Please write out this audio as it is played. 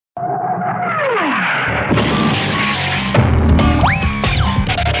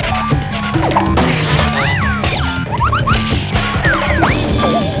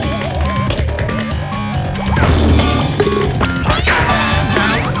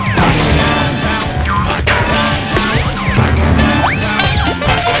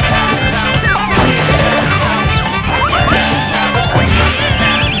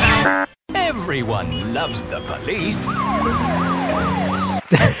loves the police.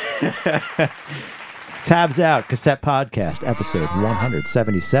 Tabs Out Cassette Podcast, episode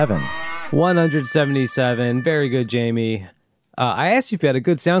 177. 177. Very good, Jamie. I asked you if you had a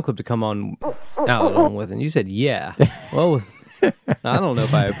good sound clip to come on out along with, and you said yeah. Well, I don't know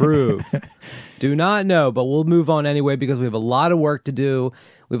if I approve. Do not know, but we'll move on anyway because we have a lot of work to do.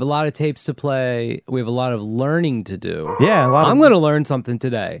 We have a lot of tapes to play. We have a lot of learning to do. Yeah, I'm going to learn something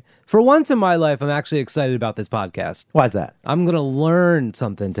today. For once in my life, I'm actually excited about this podcast. Why is that? I'm going to learn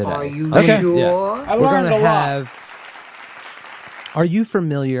something today. Are you Okay. sure? Yeah. I We're learned gonna a lot. have. Are you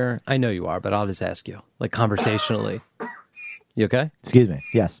familiar? I know you are, but I'll just ask you, like conversationally. You okay? Excuse me.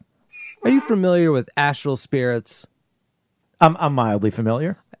 Yes. Are you familiar with astral spirits? I'm mildly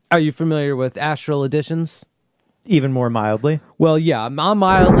familiar. Are you familiar with astral editions? Even more mildly. Well, yeah, I'm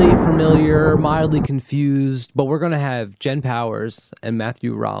mildly familiar, mildly confused, but we're going to have Jen Powers and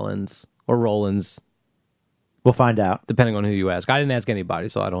Matthew Rollins, or Rollins, We'll find out. depending on who you ask. I didn't ask anybody,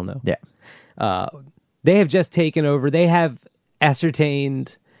 so I don't know. Yeah. They have just taken over. They have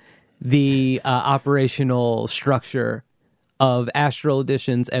ascertained the operational structure of astral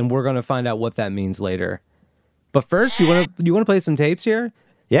editions, and we're going to find out what that means later. But first, you want to play some tapes here?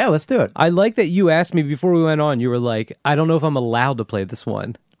 Yeah, let's do it. I like that you asked me before we went on. You were like, I don't know if I'm allowed to play this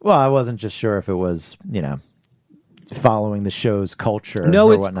one. Well, I wasn't just sure if it was, following the show's culture. No,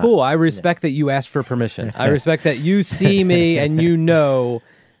 or it's whatnot. cool. I respect that you asked for permission. I respect that you see me and you know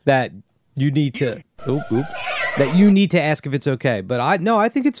that you need to. That you need to ask if it's okay. But I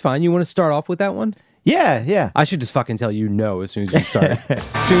think it's fine. You want to start off with that one? Yeah. I should just fucking tell you no as soon as you start. As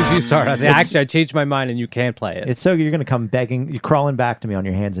soon as you start, I say, actually, I changed my mind and you can't play it. It's so you're going to come begging, you're crawling back to me on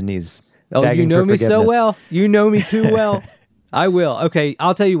your hands and knees. Oh, you begging know for me so forgiveness. well. You know me too well. I will. Okay,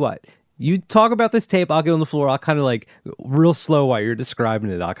 I'll tell you what. You talk about this tape, I'll get on the floor. I'll kind of like real slow while you're describing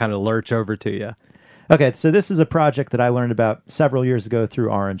it. I'll kind of lurch over to you. Okay, so this is a project that I learned about several years ago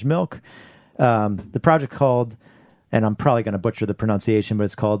through Orange Milk. The project called, and I'm probably going to butcher the pronunciation, but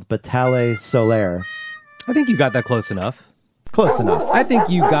it's called Batale Solaire. I think you got that close enough. Close enough. I think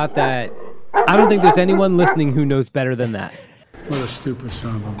you got that. I don't think there's anyone listening who knows better than that. What a stupid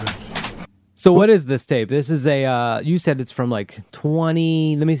son of a bitch. So what is this tape? This is a, you said it's from like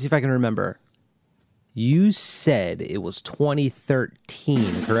 20, let me see if I can remember. You said it was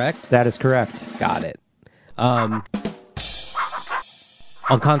 2013, correct? That is correct. Got it. On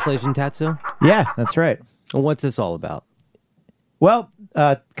Constellation Tatsu? Yeah, that's right. And what's this all about? Well,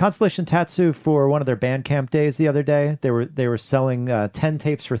 Constellation Tatsu, for one of their Bandcamp days the other day, they were selling 10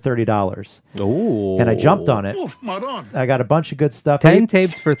 tapes for $30. Oh. And I jumped on it. Oof, Maron. I got a bunch of good stuff. 10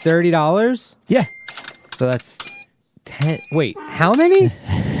 tapes for $30? Yeah. So that's 10. Wait, how many?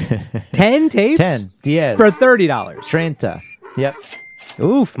 10 tapes? 10. Diez. For $30. Treinta. Yep.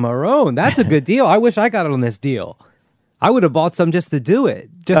 Oof, Marone. That's a good deal. I wish I got on this deal. I would have bought some just to do it,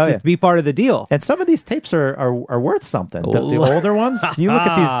 just to be part of the deal. And some of these tapes are worth something. The older ones, you look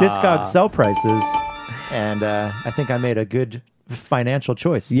at these Discog sell prices, and I think I made a good financial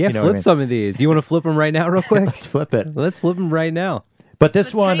choice. Yeah, You know flip what I mean? some of these. You want to flip them right now real quick? Let's flip it. Let's flip them right now. But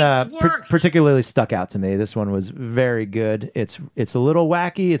this one particularly stuck out to me. This one was very good. It's a little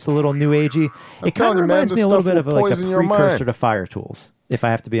wacky. It's a little new agey. It kind telling of you, man, reminds this me a little stuff bit of will like a poison your precursor mind. to Fire Tools, if I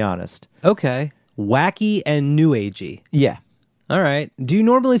have to be honest. Okay. Wacky and new agey. Yeah. All right. Do you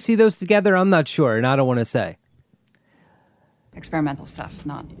normally see those together? I'm not sure, and I don't want to say. Experimental stuff,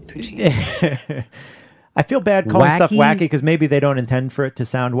 not Puccini. I feel bad calling stuff Wacky? wacky because maybe they don't intend for it to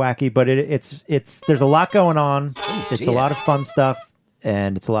sound wacky, but it's there's a lot going on. It's a dear. lot of fun stuff,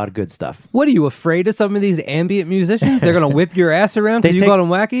 and it's a lot of good stuff. What are you afraid of some of these ambient musicians? They're gonna whip your ass around because They you take- call them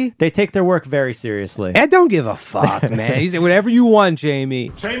wacky? They take their work very seriously. I don't give a fuck, man. You say whatever you want, Jamie.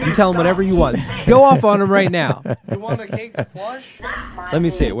 You tell them whatever you want. Go off on them right now. You want a cake to flush? Let me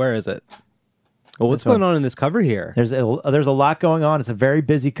see. Where is it? Well, what's going on in this cover here? There's a lot going on. It's a very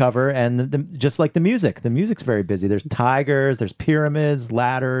busy cover, and just like the music's very busy. There's tigers, there's pyramids,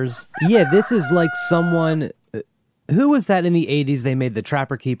 ladders. Yeah, this is like someone. Who was that in the 80s? They made the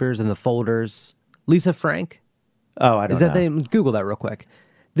Trapper Keepers and the Folders. Lisa Frank? Oh, I don't Is that know. the name? Google that real quick.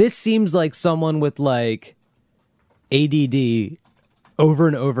 This seems like someone with like ADD over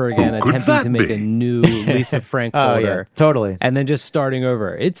and over again attempting to make a new Lisa Frank Oh folder. yeah, totally. And then just starting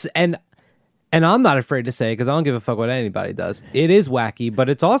over. And I'm not afraid to say, because I don't give a fuck what anybody does. It is wacky, but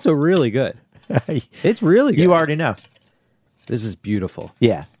it's also really good. It's really good. You already know. This is beautiful.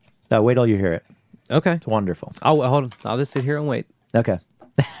 Yeah. Wait till you hear it. Okay. It's wonderful. Hold on. I'll just sit here and wait. Okay.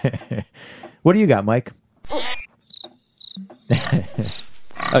 What do you got, Mike?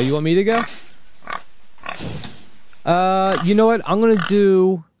 Oh, you want me to go? You know what? I'm gonna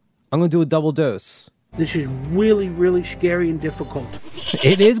do a double dose. This is really, really scary and difficult.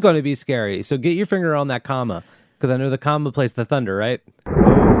 It is going to be scary. So get your finger on that comma, because I know the comma plays the thunder, right?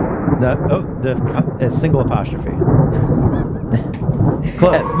 A single apostrophe.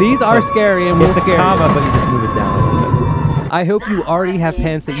 Close. These are scary and will It's a scare comma, you. but you just move it down a little bit. I hope you already have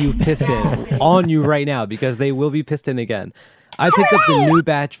pants that you've pissed in on you right now, because they will be pissed in again. I picked up the new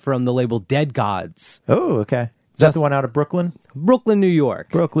batch from the label Dead Gods, Oh, okay. Is that Just- the one out of Brooklyn? Brooklyn, New York.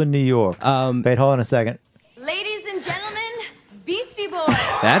 Brooklyn, New York. Wait, hold on a second. Ladies and gentlemen, Beastie Boys.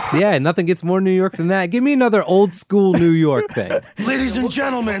 That's, yeah, nothing gets more New York than that. Give me another old school New York thing. Ladies and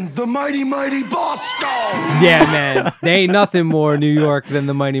gentlemen, the mighty, mighty Bosco. Yeah, man. They ain't nothing more New York than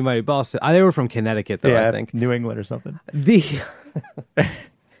the Mighty Mighty Boston. They were from Connecticut, though, I think. New England or something. The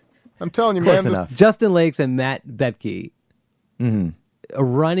I'm telling you, Close man. enough. Justin Lakes and Matt Betke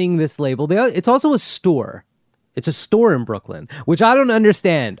running this label. It's also a store. It's a store in Brooklyn, which I don't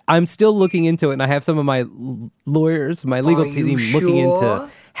understand. I'm still looking into it, and I have some of my lawyers, my legal team, looking into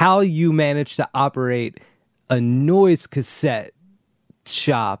how you manage to operate a noise cassette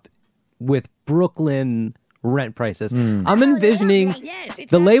shop with Brooklyn rent prices. I'm envisioning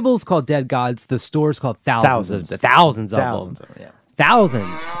the label's called Dead Gods, the store's called Thousands of Thousands them. of them, yeah.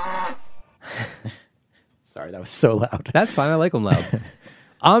 Thousands. Sorry, that was so loud. That's fine. I like them loud.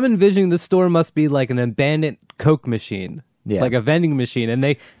 I'm envisioning the store must be like an abandoned Coke machine, Yeah. like a vending machine,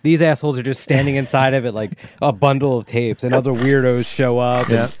 and these assholes are just standing inside of it like a bundle of tapes, and other weirdos show up.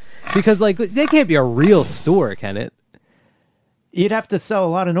 Yeah. And, because like they can't be a real store, can it? You'd have to sell a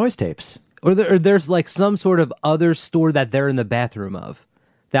lot of noise tapes. Or there's like some sort of other store that they're in the bathroom of.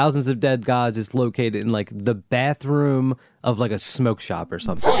 Thousands of Dead Gods is located in like the bathroom of like a smoke shop or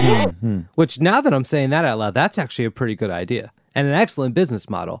something. Which now that I'm saying that out loud, that's actually a pretty good idea and an excellent business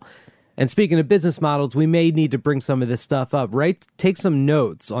model. And speaking of business models, we may need to bring some of this stuff up, right? Take some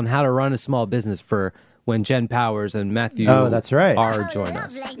notes on how to run a small business for when Jen Powers and Matthew that's right. R join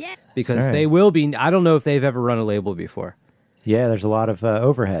us. Because That's right. they will be, I don't know if they've ever run a label before. Yeah, there's a lot of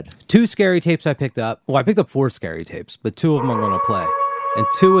overhead. 2 scary tapes I picked up. Well, I picked up 4 scary tapes, but 2 of them I'm going to play. And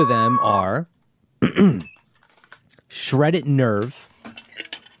 2 of them are Shredded Nerve.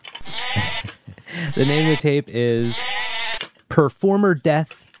 The name of the tape is Performer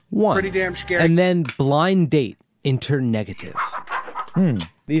Death 1. Pretty damn scary. And then Blind Date Internegative.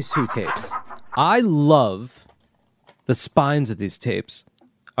 These 2 tapes. I love the spines of these tapes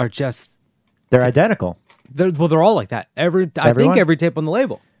are just, They're identical. they're all like that. I think Everyone? every tape on the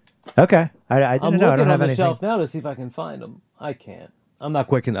label. Okay. I I'm didn't know. I looking don't have on the anything. shelf now to see if I can find them. I can't. I'm not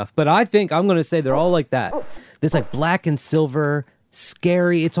quick enough. But I think I'm going to say they're all like that. This like black and silver,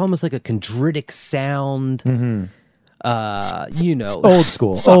 scary. It's almost like a chondritic sound. You know, Old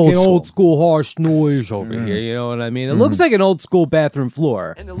school. fucking Old school harsh noise over here. You know what I mean? It looks like an old school bathroom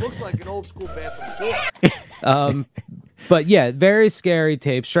floor. And it looked like an old school bathroom floor. But yeah, very scary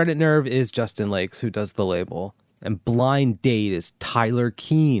tape. Shredded Nerve is Justin Lakes, who does the label. And Blind Date is Tyler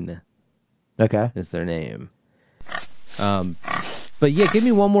Keene. Okay. Is their name. But yeah, give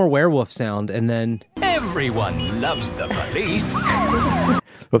me one more werewolf sound, and then Everyone loves the police.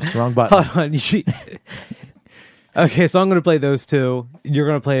 Whoops, wrong button. hold on. Okay, so I'm gonna play those 2. You're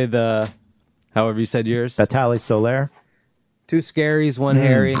gonna play the, however you said yours. Batali Solaire. 2 scaries, 1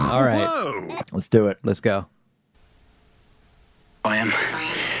 hairy. All right, Let's do it. let's go. I am.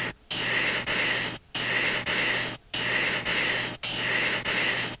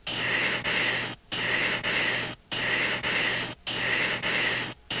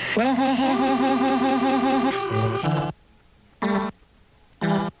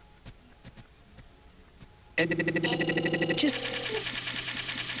 It just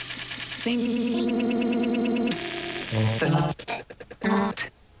seems if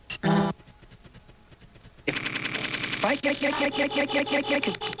I could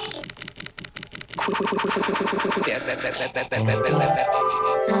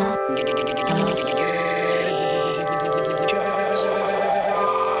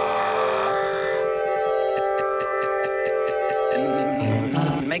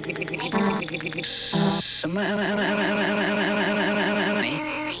make some money.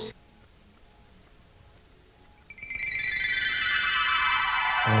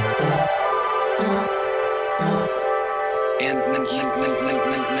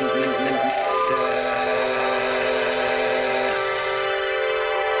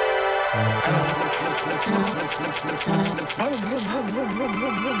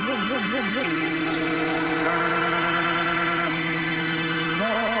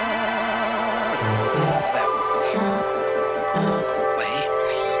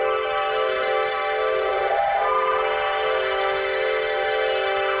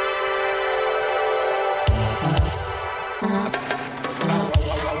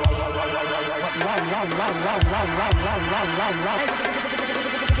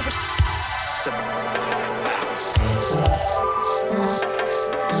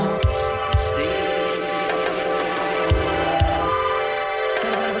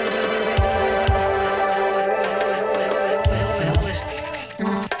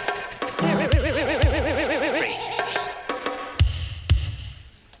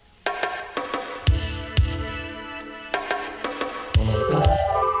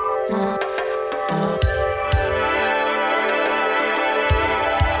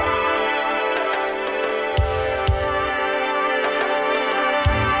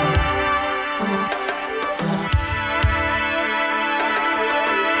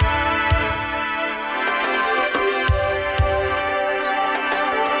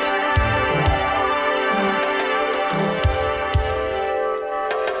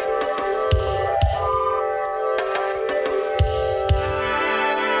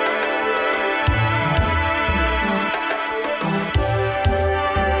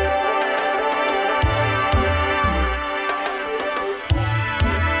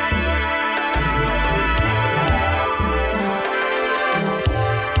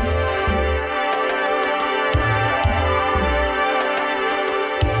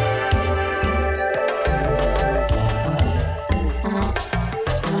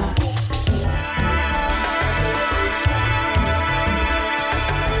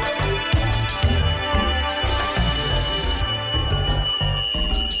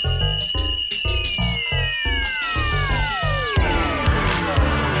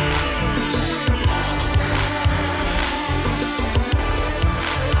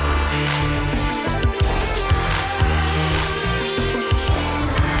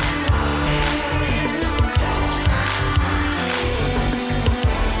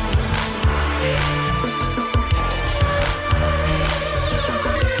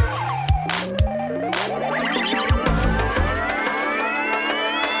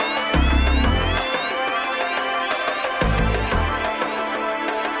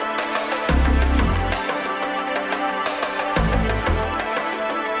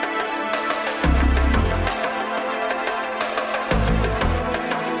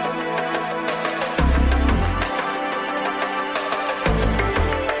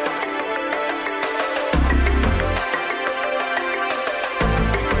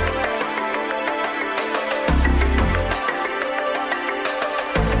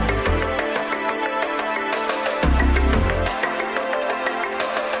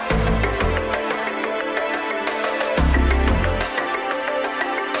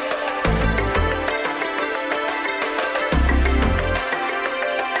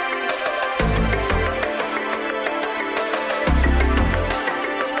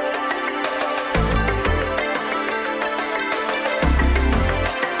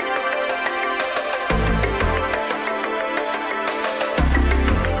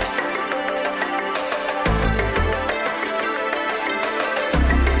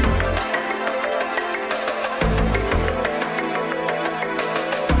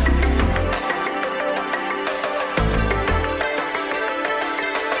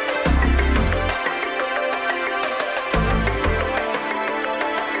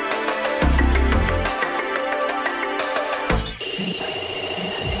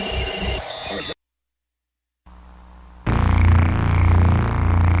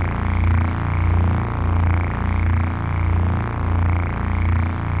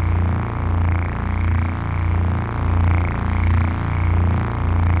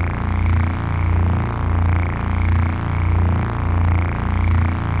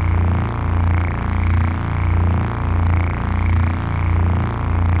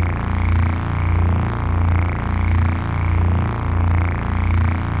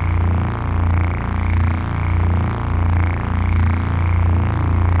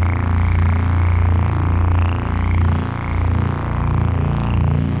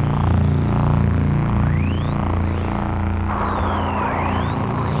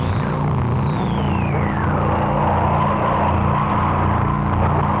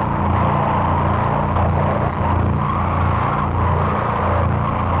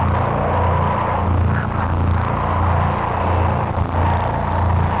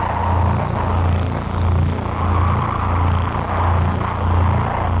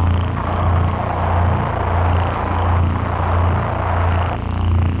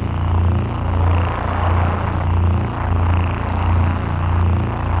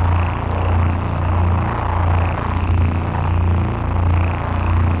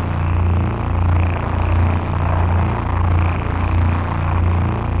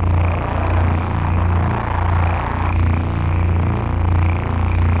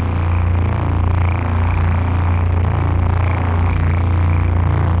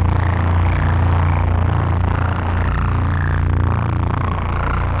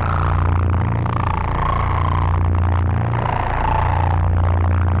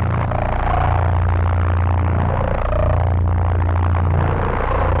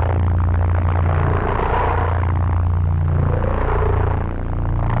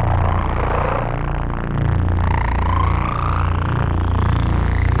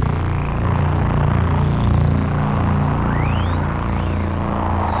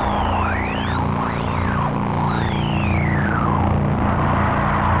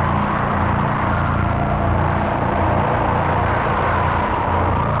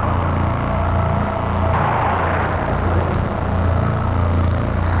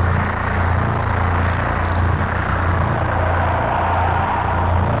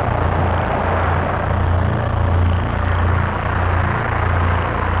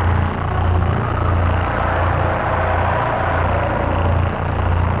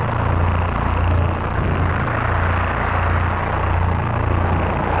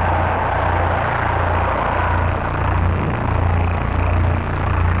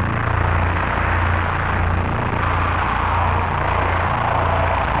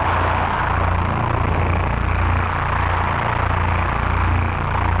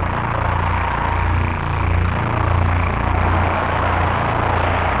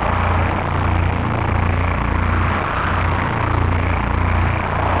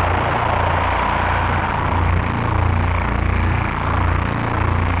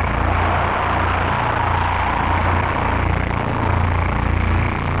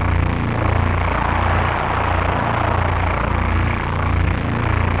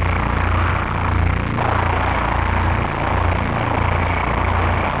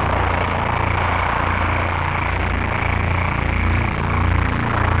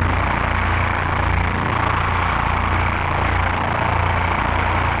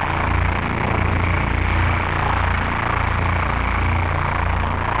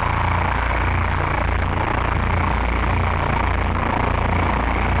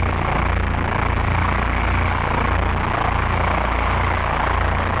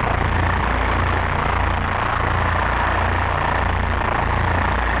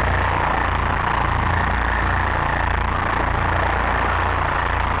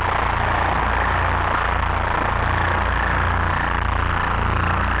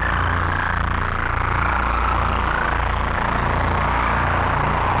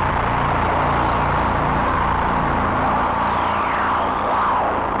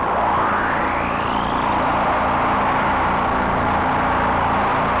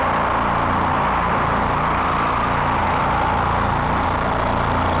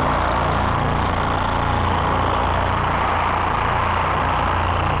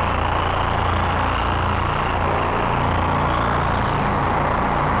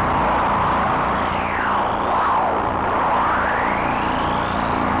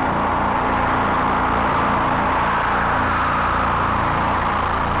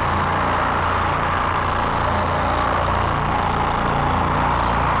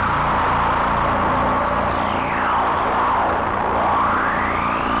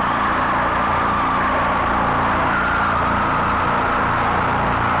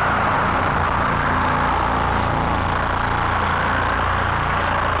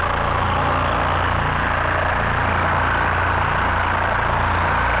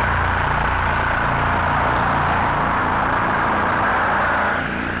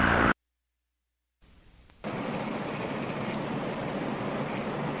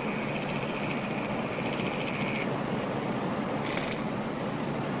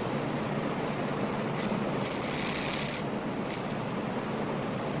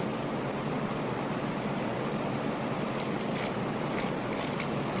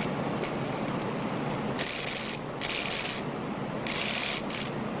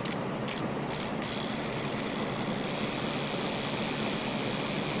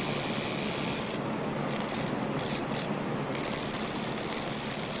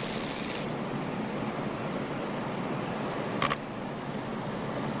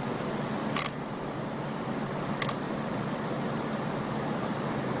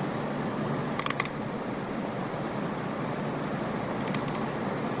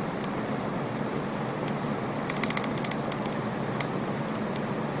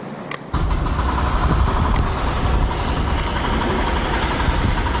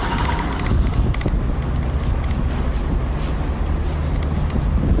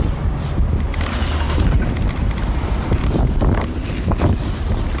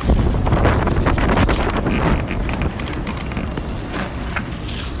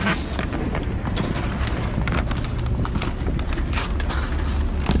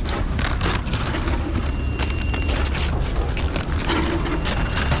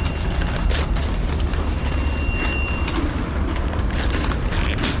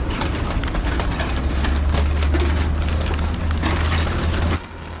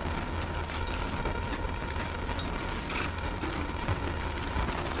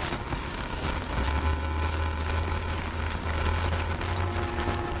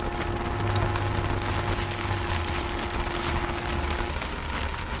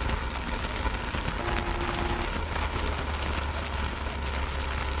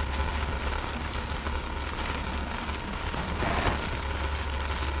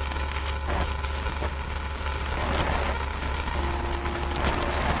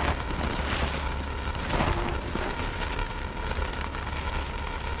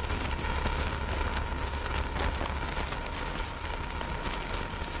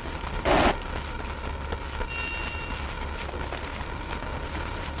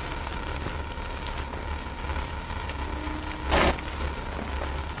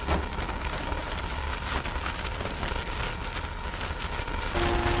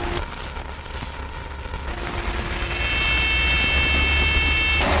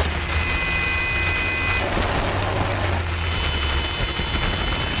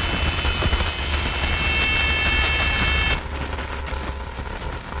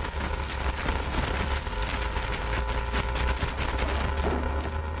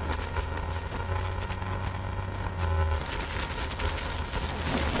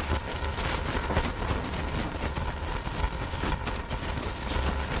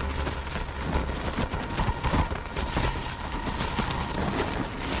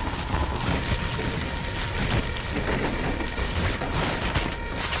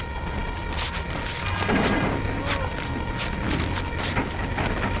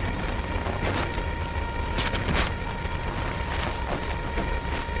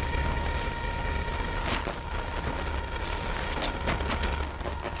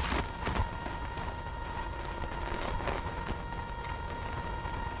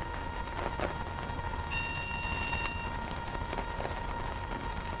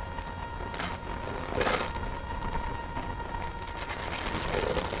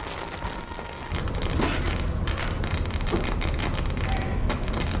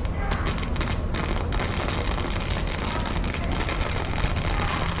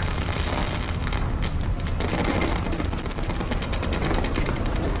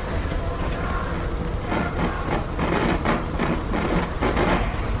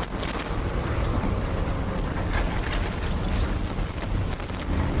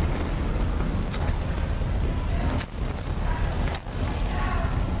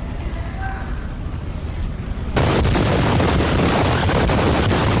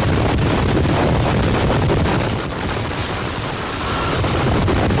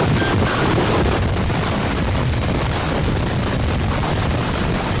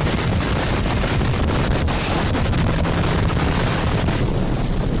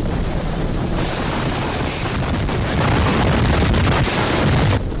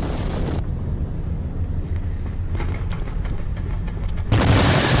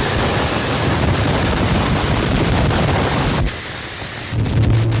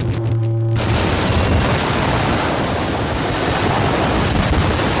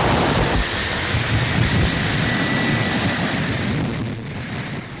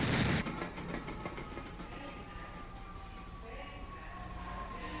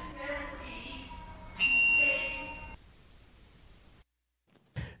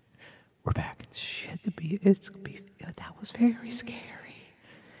 That was very scary.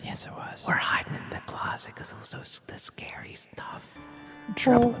 Yes, it was. We're hiding in the closet because it was the scary stuff.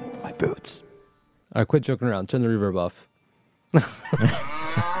 Trouble in my boots. All right, quit joking around. Turn the reverb off.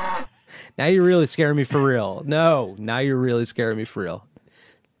 Now you're really scaring me for real. No, now you're really scaring me for real.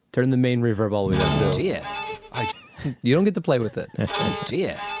 Turn the main reverb all the way down, too. Dear. You don't get to play with it.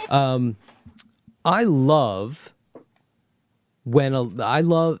 Dear. I love when I'm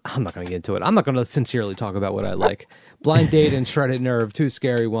not going to get into it. I'm not going to sincerely talk about what I like. Blind Date and Shredded Nerve, two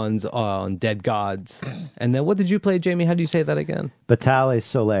scary ones on Dead Gods. And then what did you play, Jamie? How do you say that again? Batale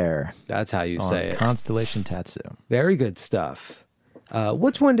Solaire. That's how you say it. Constellation Tatsu. Very good stuff.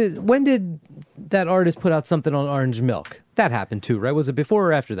 When did that artist put out something on Orange Milk? That happened too, right? Was it before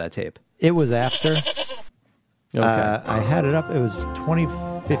or after that tape? It was after. Okay. I had it up. It was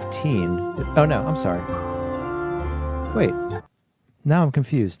 2015. Oh, no. I'm sorry. Wait. Now I'm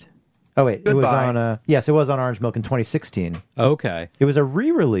confused. Oh, wait. It was on... yes, it was on Orange Milk in 2016. Okay. It was a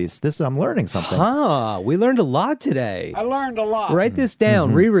re-release. I'm learning something. We learned a lot today. I learned a lot. Write this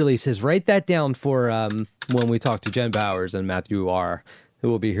down. Re-releases. Write that down for when we talk to Jen Bowers and Matthew R., who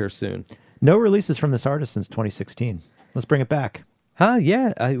will be here soon. No releases from this artist since 2016. Let's bring it back. Huh?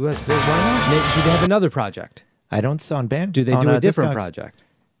 Yeah. Why not? Do they have another project? I don't on band. Do they do a different project?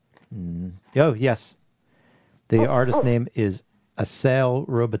 Oh, yes. The artist name is Assail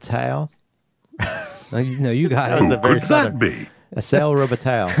Robotal. No, you got it. That was a very Could that be? Assail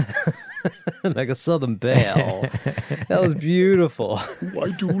Robotal. Like a Southern Belle. That was beautiful. I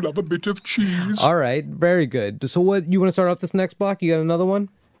do love a bit of cheese. All right, very good. So what, you want to start off this next block? You got another one?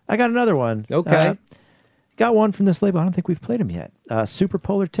 I got another one. Okay. Got one from this label. I don't think we've played them yet.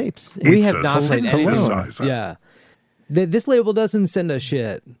 Superpolar Tapes. We It's have a not played any of them. synthesizer. Yeah. This label doesn't send us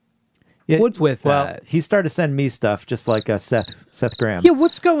shit. Yeah, What's with well, that? he started to send me stuff just like Seth Graham. Yeah,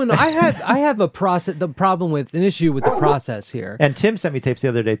 what's going on? I have an issue with the process here. And Tim sent me tapes the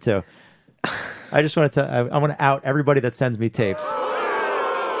other day too. I just wanted to. I want to out everybody that sends me tapes.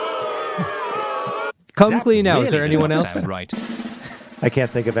 Come clean out. Is there Really anyone does not else? sound right. I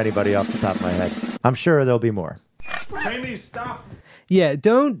can't think of anybody off the top of my head. I'm sure there'll be more. Jamie, stop. Yeah,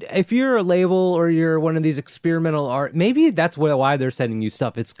 if you're a label or you're one of these experimental art, maybe that's why they're sending you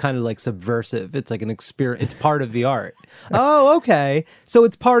stuff. It's kind of like subversive. It's like it's part of the art. Oh, okay. So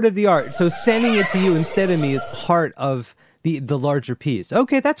it's part of the art. So sending it to you instead of me is part of the larger piece.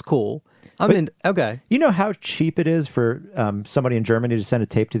 Okay, that's cool. Okay. You know how cheap it is for somebody in Germany to send a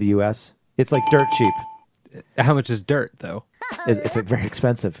tape to the U.S.? It's like dirt cheap. How much is dirt, though? It's like very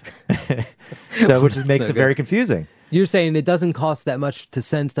expensive. Which makes it very confusing. You're saying it doesn't cost that much to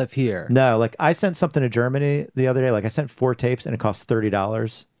send stuff here? No, like I sent something to Germany the other day. Like I sent 4 tapes and it cost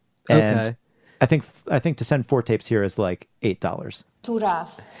 $30. And Okay. I think to send 4 tapes here is like $8. Too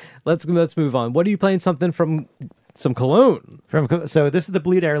rough. Let's move on. What are you playing? Something from some Cologne? So this is the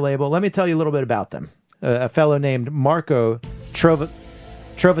Bleed Air label. Let me tell you a little bit about them. A fellow named Marco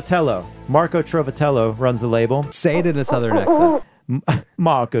Trovatello. Marco Trovatello runs the label. Say it in a southern accent.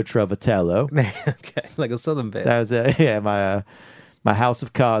 Marco Trovatello. Okay, like a southern band. That was my House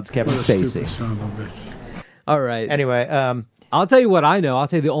of Cards, Kevin What a Spacey. stupid son of a bitch. All right. Anyway, I'll tell you what I know. I'll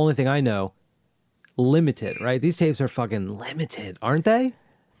tell you the only thing I know. Limited, right? These tapes are fucking limited, aren't they?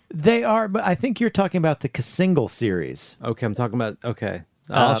 they are, but I think you're talking about the Single series. Okay, I'm talking about. Okay,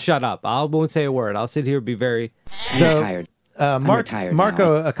 I'll shut up. I won't say a word. I'll sit here and be very. Retired.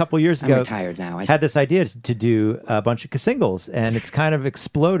 Marco, a couple years ago, retired now. had this idea to do a bunch of singles, and it's kind of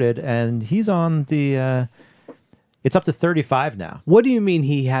exploded. And he's on the. It's up to 35 now. What do you mean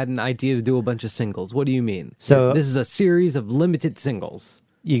he had an idea to do a bunch of singles? What do you mean? So this is a series of limited singles.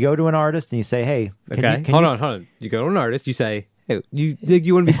 You go to an artist and you say, "Hey, okay, hold on. You go to an artist, you say, "Hey, you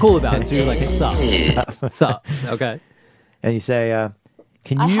want to be cool about it?" So you're like, "Sup, okay." And you say,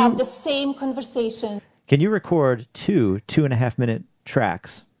 "Can you?" I have the same conversation. Can you record 2.5 minute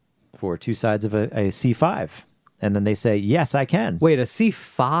tracks for two sides of a C5? And then they say, yes, I can. Wait, a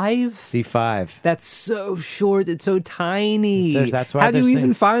C5? C5. That's so short. It's so tiny. That's why How do you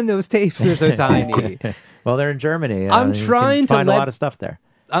even find those tapes? They're so tiny. Well, they're in Germany. I'm trying to find a lot of stuff there.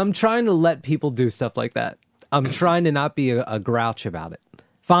 I'm trying to let people do stuff like that. I'm trying to not be a grouch about it.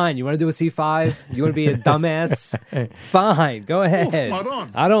 Fine, you want to do a C5? You want to be a dumbass? Fine, go ahead.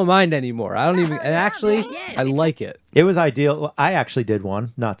 I don't mind anymore. I don't even. And actually, I like it. It was ideal. I actually did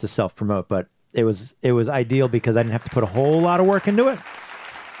one, not to self-promote, but it was ideal because I didn't have to put a whole lot of work into it.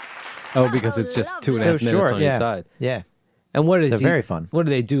 Oh, because it's just 2.5 minutes on each side. Yeah. And what is They're very fun. What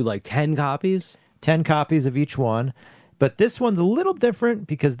do they do? Like 10 copies? 10 copies of each one. But this one's a little different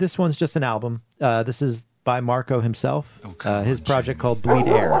because this one's just an album. This is by Marco himself. His project called Bleed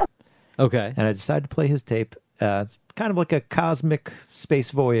Air. Okay. And I decided to play his tape. It's kind of like a cosmic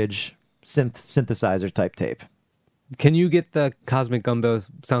space voyage synthesizer type tape. Can you get the Cosmic Gumbo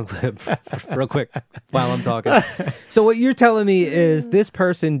sound clip real quick while I'm talking? So what you're telling me is this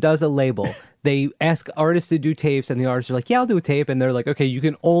person does a label. They ask artists to do tapes, and the artists are like, yeah, I'll do a tape. And they're like, okay, you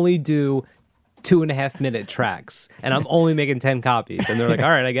can only do 2.5-minute tracks, and I'm only making 10 copies. And they're like,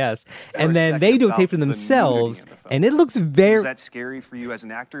 all right, I guess. And then they do a tape for themselves, and it looks very... Is that scary for you as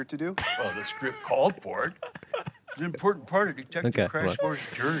an actor to do? Well, the script called for it. It's an important part of Detective Crashmore's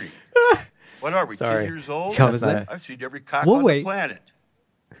journey. What are we, 10 years old? I've seen every cock on the planet.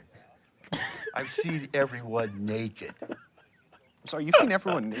 I've seen everyone naked. I'm sorry, you've seen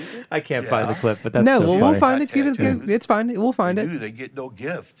everyone naked? I can't find the clip, but that's no. so Well, funny. we'll find it. It's fine. We'll find it. They get no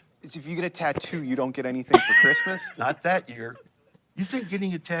gift. It's if you get a tattoo, you don't get anything for Christmas? Not that year. You think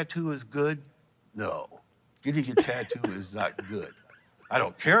getting a tattoo is good? No. Getting a tattoo is not good. I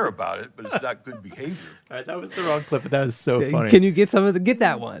don't care about it, but it's not good behavior. All right, that was the wrong clip, but that was so funny. Can you get get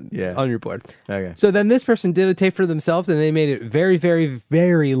that one Yeah. on your board? Okay. So then this person did a tape for themselves, and they made it very, very,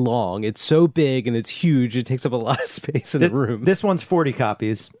 very long. It's so big and it's huge. It takes up a lot of space in the room. This one's 40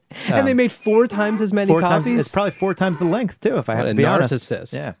 copies. And they made 4 times as many copies? It's probably 4 times the length, too, if I have to be narcissist.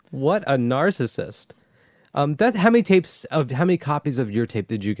 honest. Yeah. What a narcissist. How many copies of your tape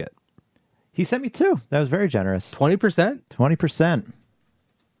did you get? He sent me 2. That was very generous. 20%? 20%.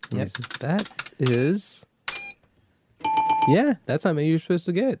 Yes, that is... Yeah, that's how many you're supposed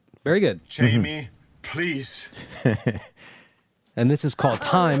to get. Very good. Jamie, please. And this is called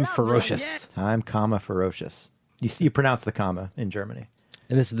Time Ferocious. Time, comma, ferocious. You pronounce the comma in Germany.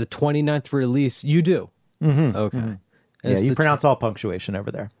 And this is the 29th release. You do? Mm-hmm. Okay. Mm-hmm. And Yeah, you pronounce all punctuation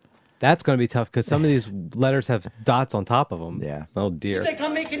over there. That's going to be tough because some of these letters have dots on top of them. Yeah. Oh, dear. You think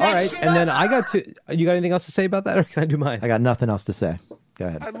I'm making All that right, shit and then up? I got to... You got anything else to say about that, or can I do mine? I got nothing else to say. Go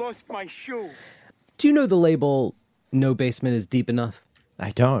ahead. I lost my shoe. Do you know the label No Basement is Deep Enough?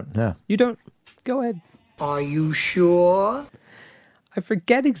 I don't, no. You don't? Go ahead. Are you sure? I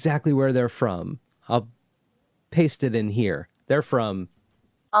forget exactly where they're from. I'll paste it in here. They're from...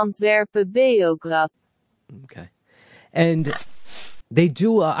 Antwerpen Beograd. Okay. And they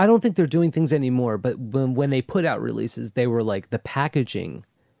do... I don't think they're doing things anymore, but when they put out releases, they were like, the packaging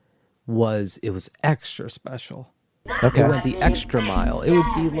was extra special. Okay. It went the extra mile. It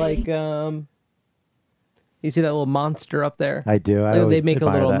would be like, you see that little monster up there? I do. They make a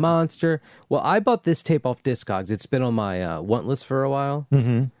admire little that. monster. Well, I bought this tape off Discogs. It's been on my want list for a while.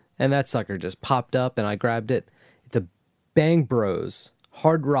 Mm-hmm. And that sucker just popped up and I grabbed it. It's a Bang Bros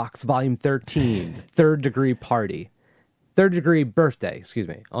Hard Rocks Volume 13, Third Degree Party. Third Degree Birthday, excuse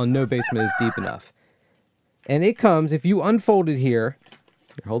me, on No Basement is Deep Enough. And it comes, if you unfold it here,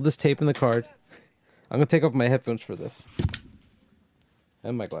 hold this tape in the card. I'm going to take off my headphones for this.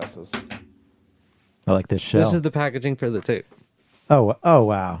 And my glasses. I like this shell. This is the packaging for the tape. Oh,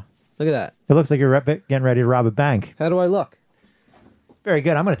 wow. Look at that. It looks like you're getting ready to rob a bank. How do I look? Very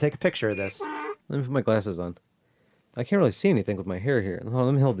good. I'm going to take a picture of this. Let me put my glasses on. I can't really see anything with my hair here. Hold on,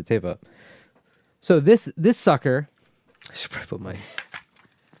 let me hold the tape up. So this sucker... I should probably put my...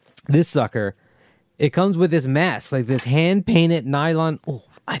 This sucker, it comes with this mask, like this hand-painted nylon... Oh,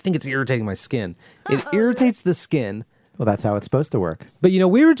 I think it's irritating my skin. It irritates the skin. Well, that's how it's supposed to work. But,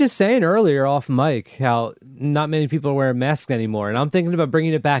 we were just saying earlier off mic how not many people are wearing masks anymore. And I'm thinking about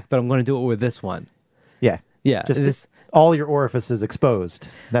bringing it back, but I'm going to do it with this one. Yeah. Yeah. Just all your orifices exposed.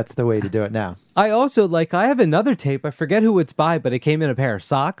 That's the way to do it now. I also, I have another tape. I forget who it's by, but it came in a pair of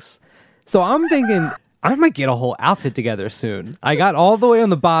socks. So I'm thinking I might get a whole outfit together soon. I got all the way on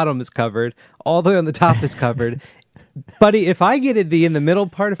the bottom is covered. All the way on the top is covered. Buddy, if I get it in the middle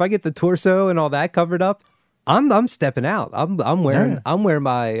part, if I get the torso and all that covered up, I'm stepping out. I'm wearing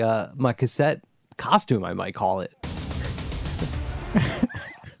my my cassette costume, I might call it.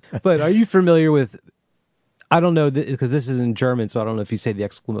 But are you familiar with? I don't know because this is in German, so I don't know if you say the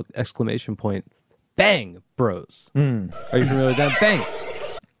exclamation point. Bang Bros. Are you familiar with that?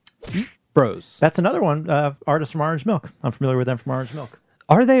 Bang Bros. That's another one. Artists from Orange Milk. I'm familiar with them from Orange Milk.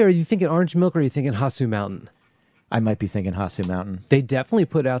 Are they? Or are you thinking Orange Milk? Or are you thinking Hasu Mountain? I might be thinking Hasu Mountain. They definitely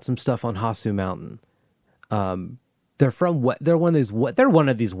put out some stuff on Hasu Mountain. They're one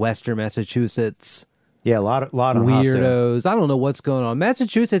of these Western Massachusetts. Yeah, a lot of weirdos. I don't know what's going on.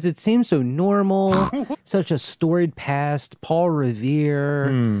 Massachusetts, it seems so normal. Such a storied past. Paul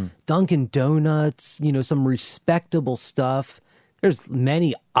Revere, Dunkin' Donuts. Some respectable stuff. There's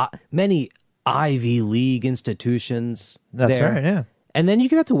many Ivy League institutions. That's there. right. Yeah. And then you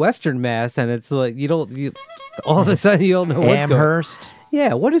get up to Western Mass, and it's like all of a sudden you don't know what's going on. Amherst.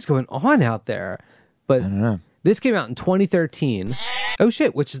 Yeah, what is going on out there? But I don't know. This came out in 2013. Oh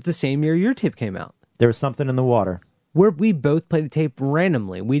shit, which is the same year your tape came out. There was something in the water. Where we both played a tape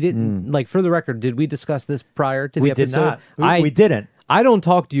randomly. We didn't, like, for the record, did we discuss this prior to the episode? We did not. We didn't. I don't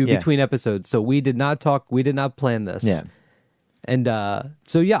talk to you between episodes, so we did not talk. We did not plan this. Yeah. And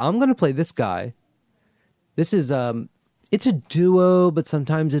so, yeah, I'm going to play this guy. This is, it's a duo, but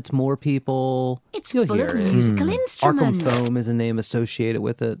sometimes it's more people. You'll full of musical instruments. Arkham Foam is a name associated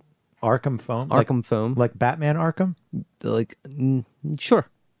with it. Arkham Foam? Arkham Foam. Like Batman Arkham? Sure.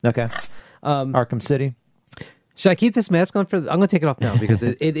 Okay. Arkham City. Should I keep this mask on I'm going to take it off now because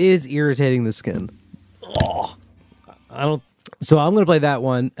it is irritating the skin. Oh, So I'm going to play that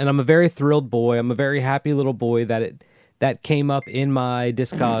one, and I'm a very thrilled boy. I'm a very happy little boy that came up in my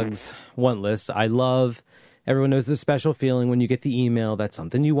Discogs want list. I love, everyone knows the special feeling when you get the email that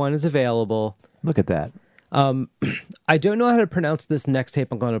something you want is available. Look at that. I don't know how to pronounce this next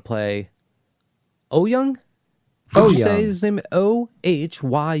tape I'm going to play. Ohyung? Did you say his name? Ohyung.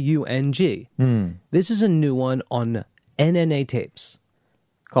 This is a new one on NNA tapes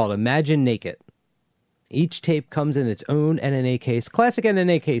called Imagine Naked. Each tape comes in its own NNA case. Classic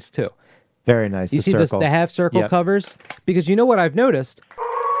NNA case, too. Very nice. You see the half circle covers? Because you know what I've noticed?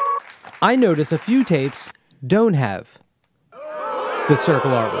 I notice a few tapes don't have the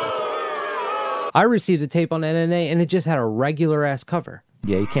circle artwork. I received a tape on NNA and it just had a regular ass cover.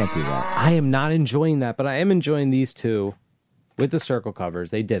 Yeah, you can't do that. I am not enjoying that, but I am enjoying these two with the circle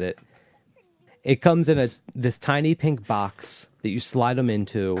covers. They did it. It comes in this tiny pink box that you slide them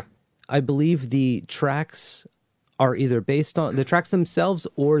into. I believe the tracks are either based on the tracks themselves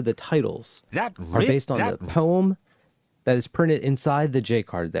or the titles are based on the poem that is printed inside the J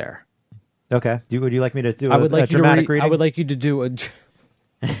card there. Okay. Would you like me to do a dramatic reading? I would like you to do a...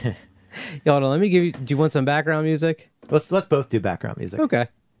 Hold on, let me give you... Do you want some background music? Let's both do background music. Okay.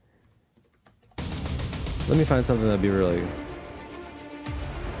 Let me find something that'd be really good.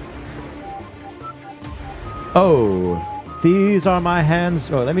 Oh, these are my hands.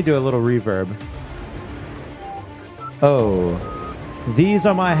 Oh, let me do a little reverb. Oh, these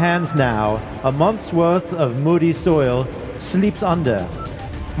are my hands now. A month's worth of moody soil sleeps under.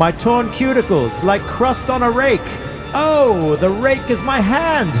 My torn cuticles like crust on a rake. Oh, the rake is my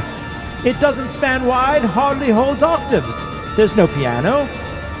hand. It doesn't span wide, hardly holds octaves. There's no piano.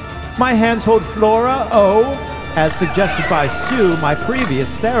 My hands hold flora, as suggested by Sue, my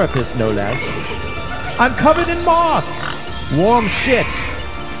previous therapist, no less. I'm covered in moss, warm shit,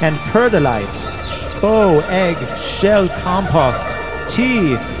 and perlite. Oh, egg, shell compost,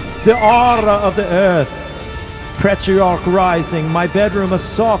 tea, the aura of the earth. Patriarch rising, my bedroom a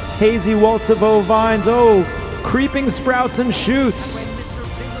soft, hazy waltz of vines. Oh, creeping sprouts and shoots.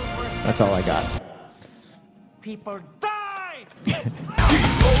 That's all I got. People die!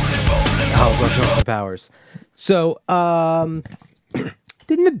 Oh, powers. So,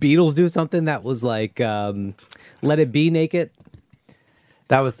 didn't the Beatles do something that was like, Let It Be Naked?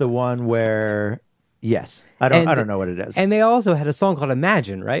 That was the one where, yes. I don't know what it is. And they also had a song called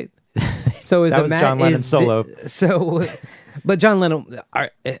Imagine, right? So that was John Lennon solo. But John Lennon,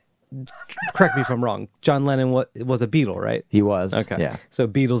 correct me if I'm wrong, John Lennon was a Beatle, right? He was. Okay. Yeah. So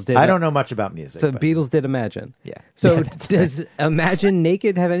Beatles did. I don't know much about music. So Beatles did Imagine. Yeah. So Yeah, does Imagine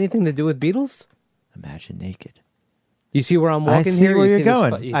Naked have anything to do with Beatles? Imagine Naked. You see where I'm walking I see here? where You you're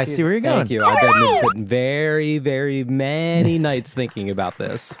going. I see where you're going. Thank you. I've been very, very many nights thinking about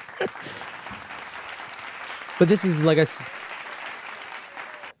this. But this is, like I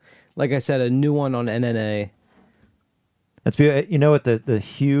said, a new one on NNA. That's you know what the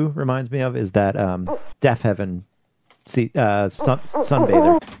hue reminds me of is that Deaf Heaven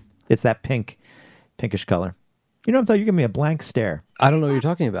Sunbather. It's that pinkish color. You know what I'm talking? You're giving me a blank stare. I don't know what you're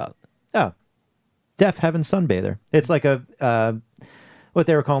talking about. Oh, Deaf Heaven Sunbather. It's like a what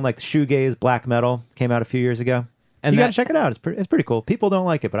they were calling like shoegaze black metal. Came out a few years ago. And you gotta check it out. It's pretty cool. People don't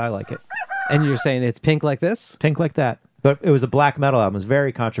like it, but I like it. And you're saying it's pink like this? Pink like that. But it was a black metal album. It was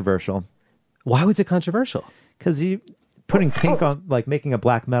very controversial. Why was it controversial? Because putting pink on, like making a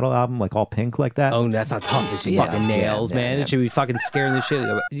black metal album like all pink like that. Oh, that's not tough as fucking nails, man. It should be fucking scaring the shit.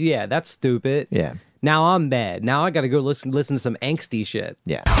 Yeah, that's stupid. Yeah. Now I'm bad. Now I got to go listen to some angsty shit.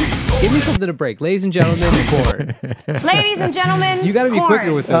 Yeah. Give me something to break. Ladies and gentlemen, Korn. Ladies and gentlemen, you got to be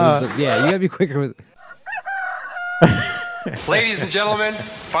quicker with those. Yeah, you got to be quicker with... Ladies and gentlemen,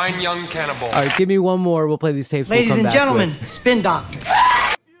 Fine Young Cannibal. All right, give me one more. We'll play these tapes. Ladies and gentlemen, Spin Doctor.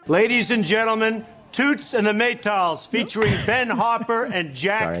 Ladies and gentlemen, Toots and the Maytals featuring Ben Harper and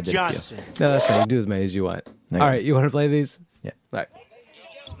Jack Johnson. No, that's fine. You do as many as you want. Okay. All right, you want to play these? Yeah. All right.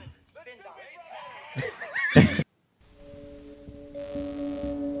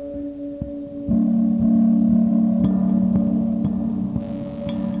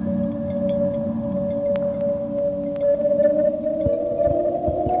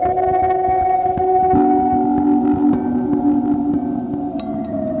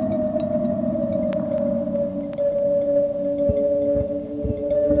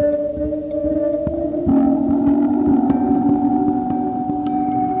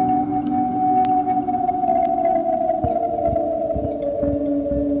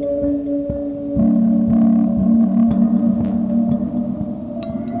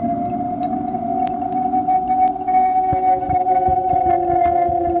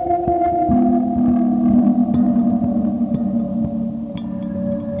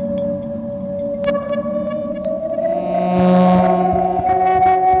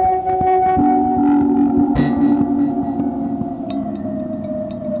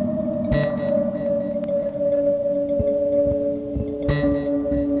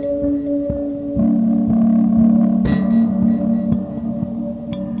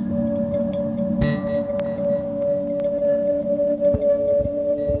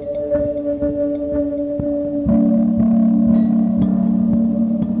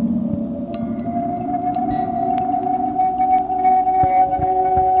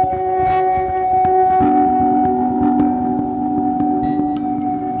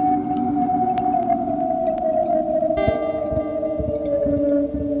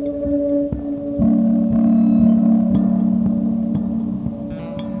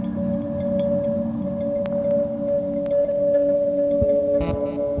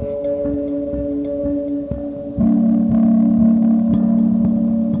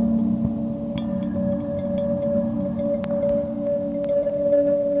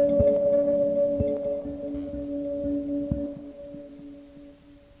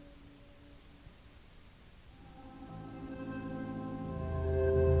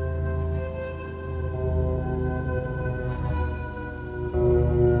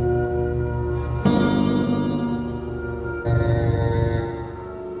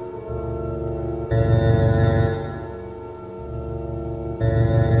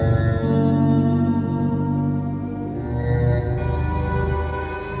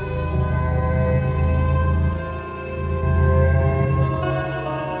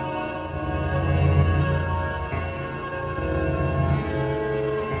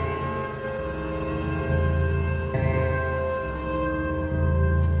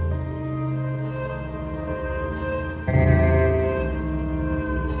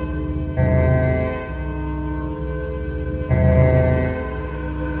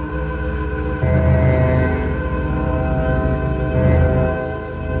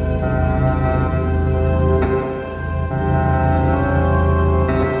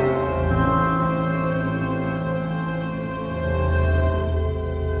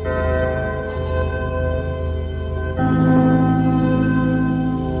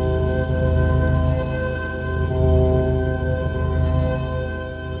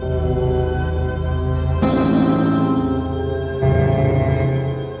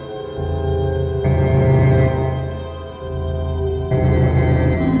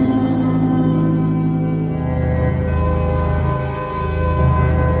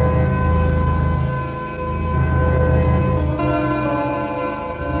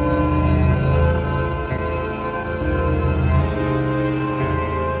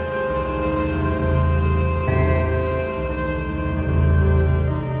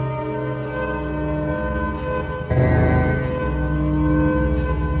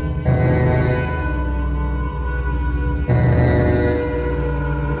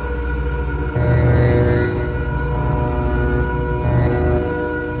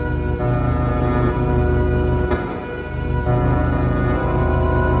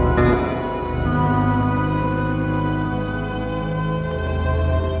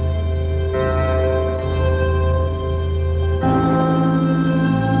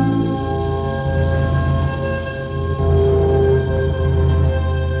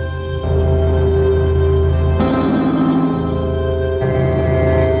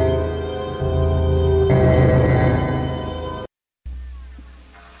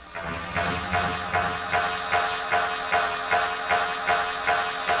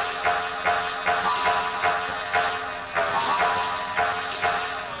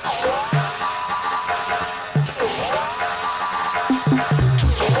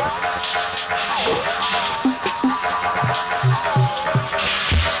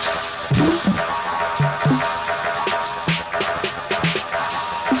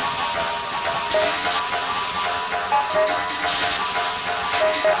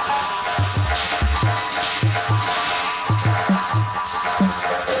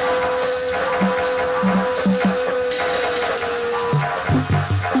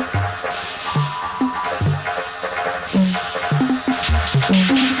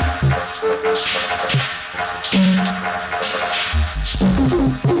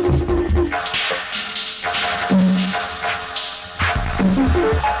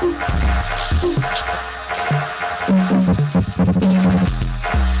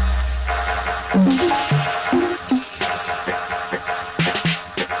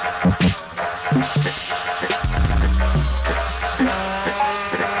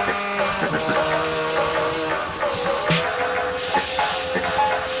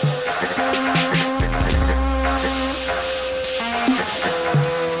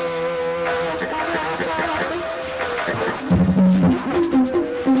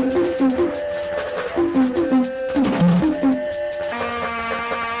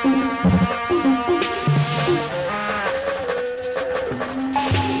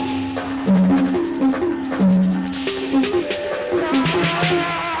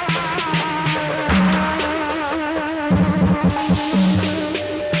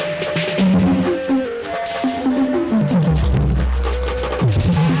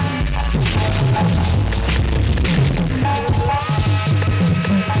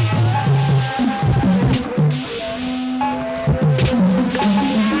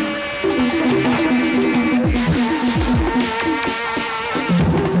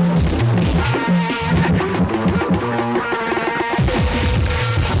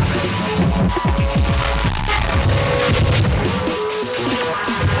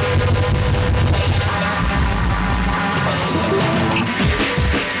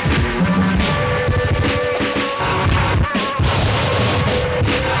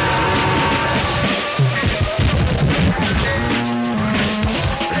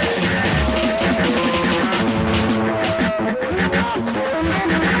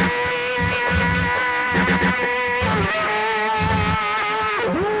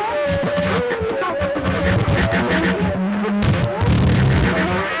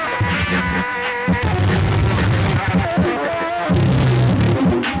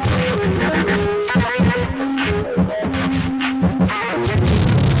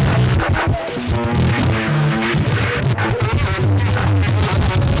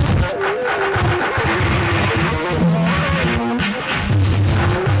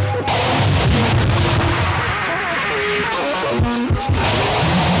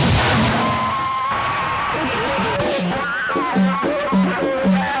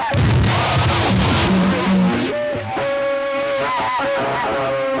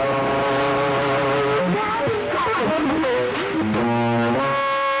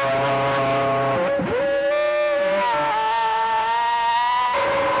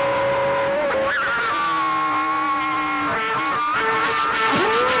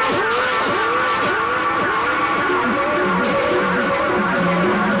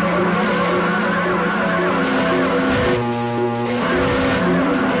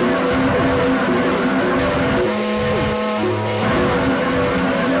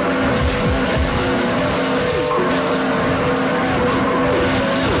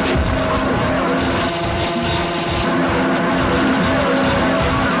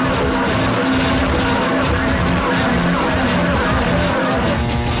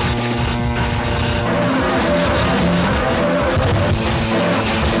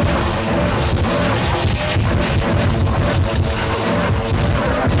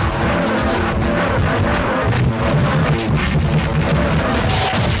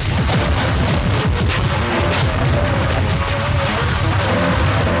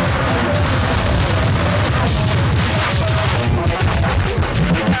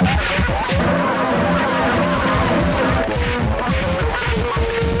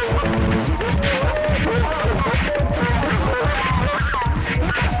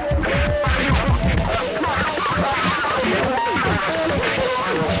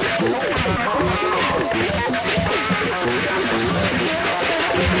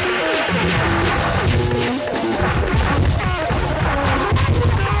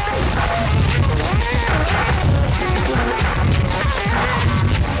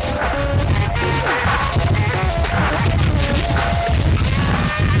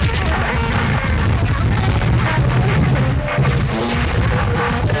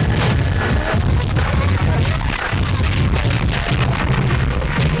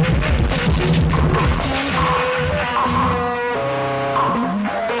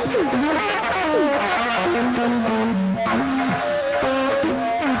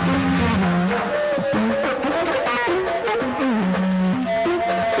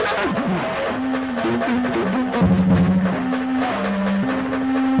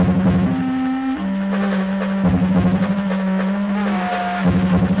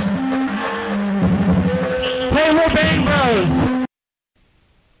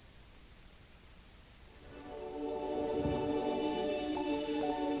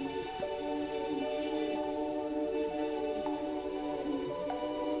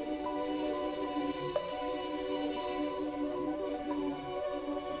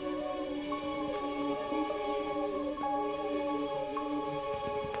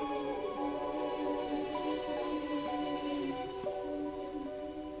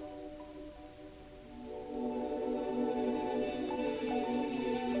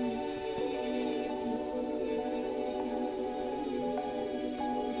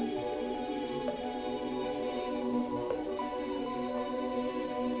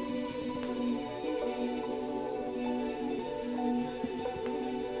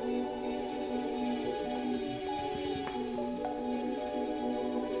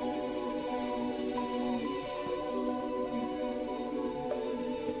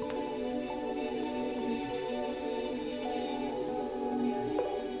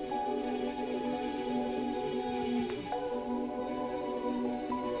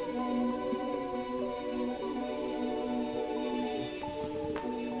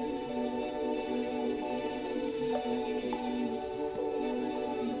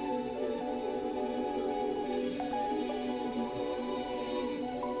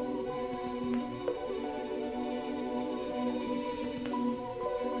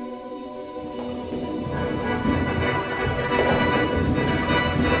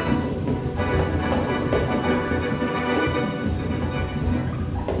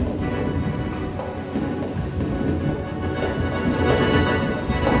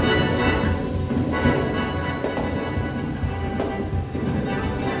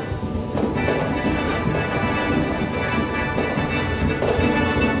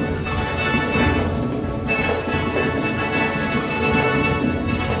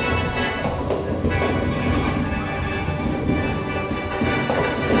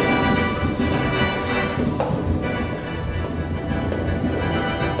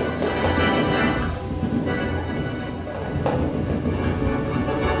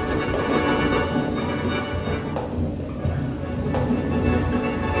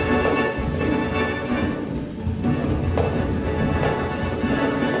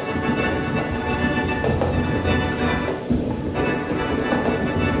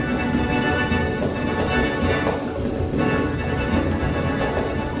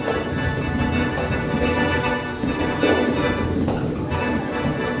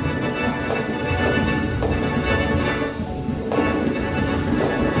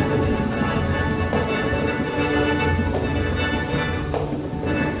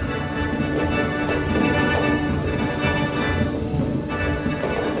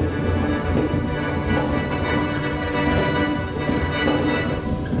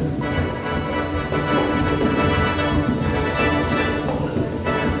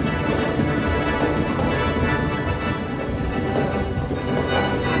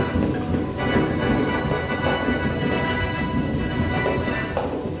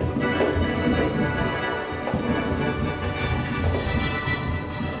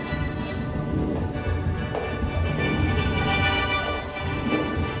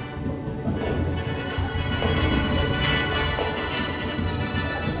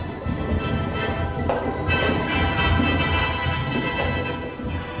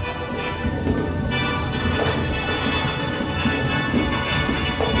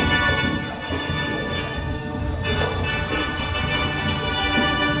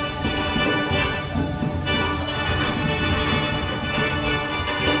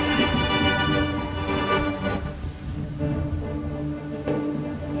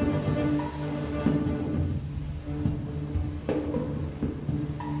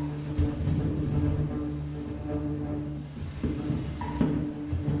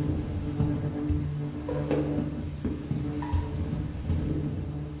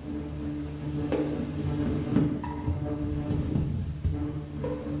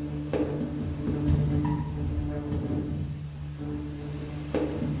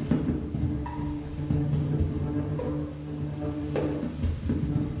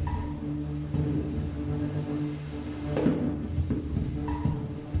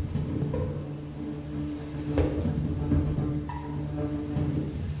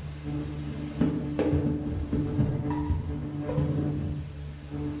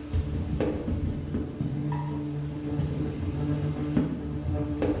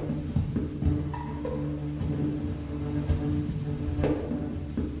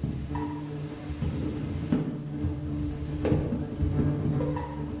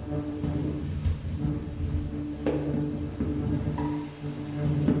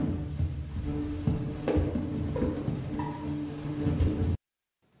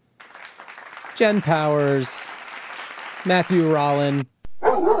 Jen Powers, Matthew Rollin.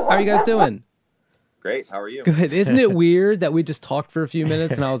 How are you guys doing? Great. How are you? Good. Isn't it weird that we just talked for a few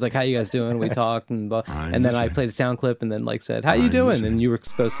minutes and I was like, "How you guys doing?" We talked and then I played a sound clip and then like said, "How you doing?" And you were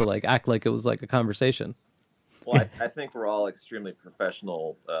supposed to like act like it was like a conversation. Well, I think we're all extremely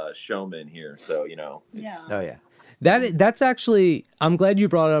professional showmen here, so Yeah. Oh yeah. That's actually. I'm glad you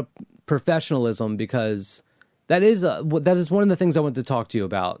brought up professionalism because that is one of the things I wanted to talk to you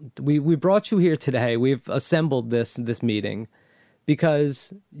about. We brought you here today. We've assembled this meeting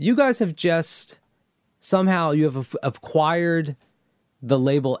because you guys have just somehow you have acquired the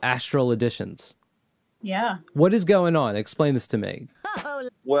label Astral Editions. Yeah. What is going on? Explain this to me.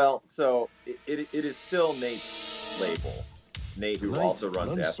 Well, so it is still Nate's label. Nate, who also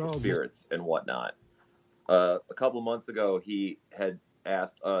runs Astral Spirits and whatnot. A couple of months ago, he had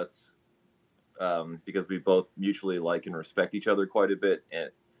asked us, because we both mutually like and respect each other quite a bit,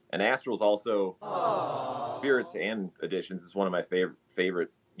 and Astral's also Spirits and Editions is one of my favorite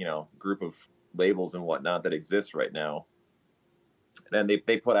group of labels and whatnot that exists right now. And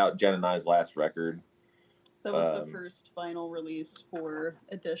they put out Jen and I's last record. That was the first vinyl release for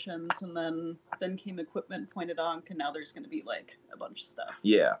Editions, and then came Equipment Pointed On, and now there's going to be like a bunch of stuff.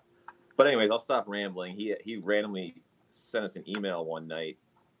 Yeah, but anyways, I'll stop rambling. He randomly sent us an email one night,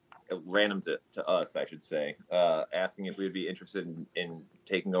 random to us, I should say, asking if we'd be interested in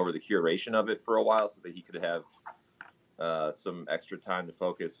taking over the curation of it for a while, so that he could have some extra time to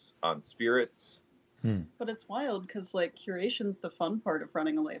focus on Spirits. But it's wild because like curation's the fun part of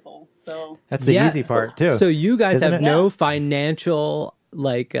running a label. So that's the easy part too. So you guys Isn't have it? no financial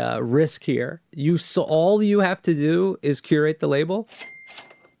risk here. All you have to do is curate the label.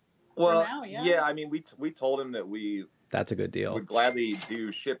 Well, now, yeah. I mean, we told him that we That's a good deal. would gladly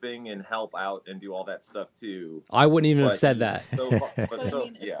do shipping and help out and do all that stuff too. I wouldn't even have said that. But I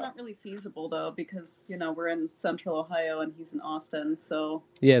mean, it's not really feasible though because we're in Central Ohio and he's in Austin, so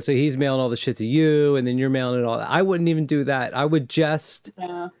Yeah, so he's mailing all the shit to you, and then you're mailing it all. I wouldn't even do that. I would just.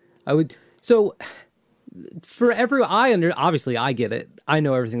 Yeah. I would. So, for obviously I get it. I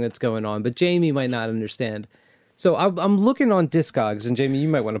know everything that's going on, but Jamie might not understand. So I'm looking on Discogs, and Jamie, you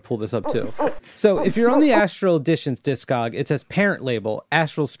might want to pull this up too. So if you're on the Astral Editions Discog, it says parent label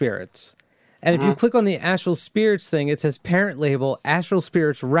Astral Spirits, and if you click on the Astral Spirits thing, it says parent label Astral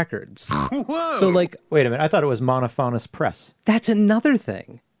Spirits Records. Whoa! So like, wait a minute, I thought it was Monophonous Press. That's another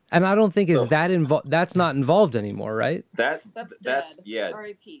thing, and I don't think that's not involved anymore, right? that's dead. Yeah.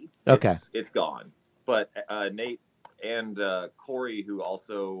 R.I.P. Okay, it's gone. But Nate and Corey, who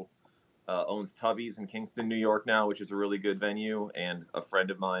also owns Tubby's in Kingston, New York now, which is a really good venue, and a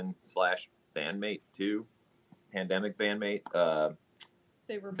friend of mine / bandmate too, pandemic bandmate.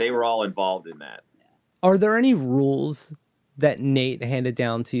 They were all involved in that. Are there any rules that Nate handed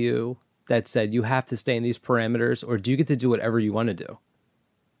down to you that said you have to stay in these parameters, or do you get to do whatever you want to do?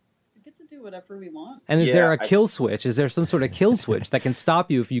 We get to do whatever we want. And is there a kill switch? Is there some sort of kill switch that can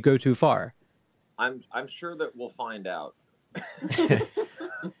stop you if you go too far? I'm sure that we'll find out.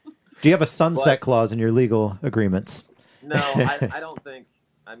 Do you have a sunset clause in your legal agreements? No, I don't think.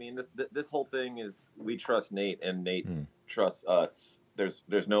 I mean, this whole thing is we trust Nate and Nate trusts us.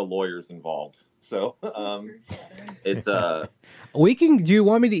 There's no lawyers involved, so it's We can. Do you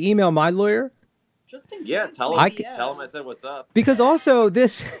want me to email my lawyer? Just in case. Tell him I said what's up. Because also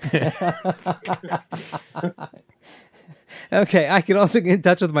this. Okay, I can also get in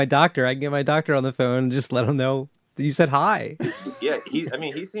touch with my doctor. I can get my doctor on the phone and just let him know you said hi. Yeah,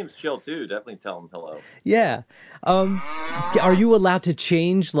 he seems chill too. Definitely tell him hello. Yeah. Are you allowed to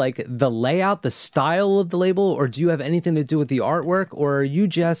change like the layout, the style of the label, or do you have anything to do with the artwork, or are you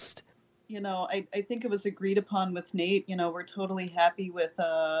just... I think it was agreed upon with Nate. We're totally happy with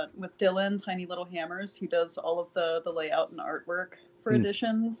Dylan, Tiny Little Hammers, who does all of the layout and artwork for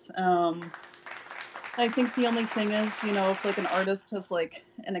Editions. I think the only thing is, if like an artist has like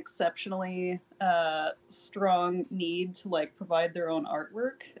an exceptionally strong need to like provide their own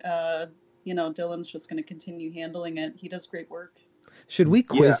artwork, Dylan's just going to continue handling it. He does great work. Should we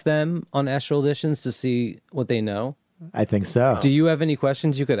quiz them on Astral Editions to see what they know? I think so. Do you have any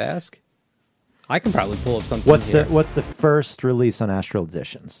questions you could ask? I can probably pull up something. What's the first release on Astral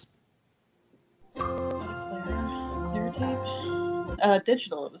Editions? Clear tape?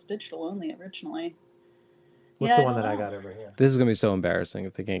 Digital. It was digital only originally. What's the one that I got over here? This is gonna be so embarrassing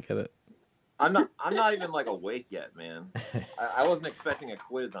if they can't get it. I'm not even like awake yet, man. I wasn't expecting a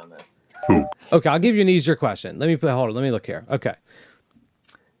quiz on this. Okay, I'll give you an easier question. Let me look here. Okay.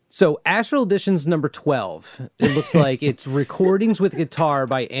 So Astral Editions number 12. It looks like it's Recordings with Guitar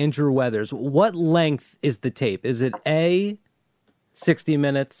by Andrew Weathers. What length is the tape? Is it A, 60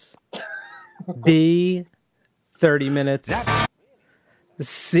 minutes, B, 30 minutes,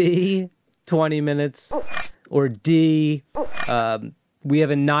 C, 20 minutes, or D, we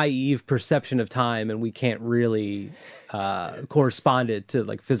have a naive perception of time and we can't really correspond it to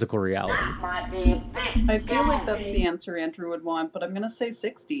like physical reality. I feel like that's the answer Andrew would want, but I'm going to say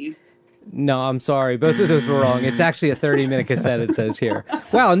 60. No, I'm sorry. Both of those were wrong. It's actually a 30-minute cassette, it says here.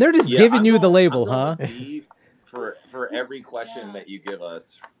 Wow, and they're just giving you the label, huh? For every question that you give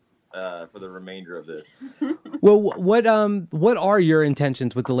us for the remainder of this. Well, what are your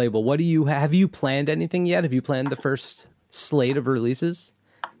intentions with the label? What do you have you planned anything yet? Have you planned the first slate of releases?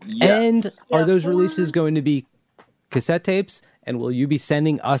 Yes. And are those releases going to be cassette tapes? And will you be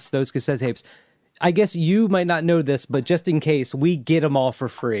sending us those cassette tapes? I guess you might not know this, but just in case, we get them all for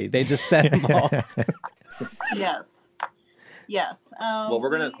free. They just send them all. Yes. Well,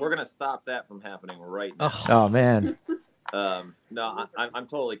 we're gonna stop that from happening right now. Oh man. No, I'm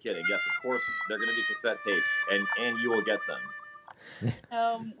totally kidding. Yes, of course they're gonna be cassette tapes, and you will get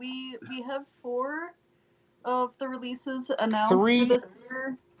them. We have 4 of the releases announced 3 for this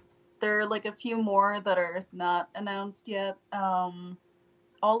year. There are like a few more that are not announced yet. All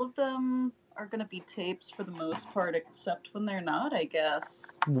of them are going to be tapes for the most part, except when they're not, I guess.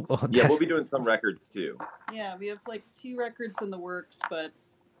 Yeah, we'll be doing some records too. Yeah, we have like 2 records in the works, but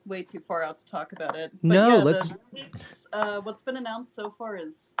way too far out to talk about it. But no, yeah, let's. the tapes, what's been announced so far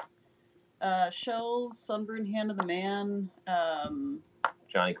is Shells, Sunburn Hand of the Man,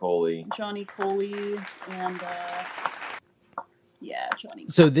 Johnny Coley, and Johnny.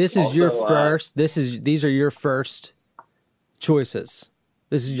 So this is also, your first. These are your first choices.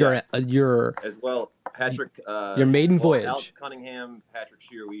 This is your as well. Patrick, your maiden voyage. Alex Cunningham, Patrick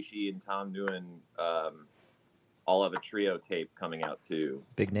Shiroishi, and Tom Nguyen all have a trio tape coming out too.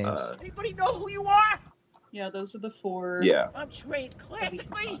 Big names. Anybody know who you are? Yeah, those are the 4. Yeah. I'm trained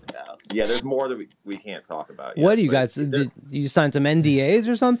classically. Yeah, there's more that we can't talk about yet. What do you guys? Did you sign some NDAs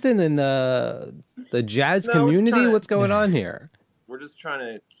or something in the jazz community? What's going on here? We're just trying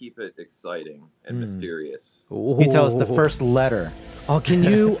to keep it exciting and mysterious. You tell us the first letter. Can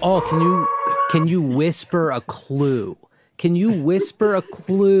you whisper a clue? Can you whisper a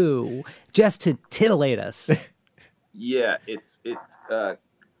clue just to titillate us? Yeah, it's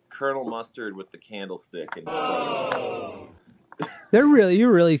Colonel Mustard with the candlestick. And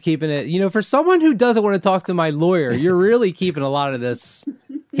you're really keeping it. For someone who doesn't want to talk to my lawyer, you're really keeping a lot of this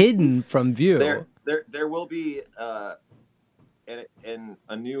hidden from view. There will be a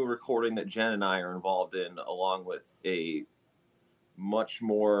new recording that Jen and I are involved in, along with a much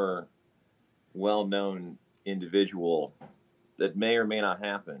more well-known individual that may or may not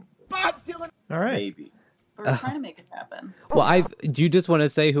happen. Bob Dylan. All right. Maybe. We're trying to make it happen. Well, do you just want to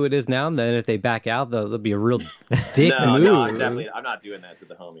say who it is now? And then if they back out, there'll be a real dick move. No, I'm not doing that to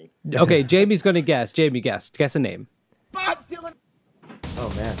the homie. Okay, Jamie's going to guess. Jamie, guess a name. Bob Dylan.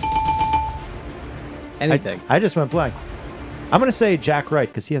 Oh man. Anything. I just went blank. I'm going to say Jack Wright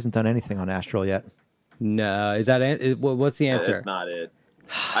because he hasn't done anything on Astral yet. No, is that what's the answer? That's not it.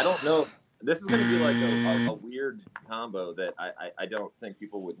 I don't know. This is going to be like a weird combo that I don't think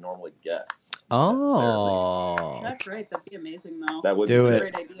people would normally guess. Oh, That's great. That'd be amazing, though. That would do be it. A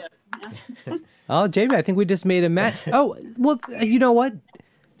great idea. Yeah. Oh, Jamie, I think we just made a match. Oh, well, you know what?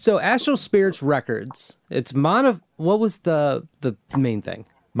 So Astral Spirits Records. It's What was the main thing?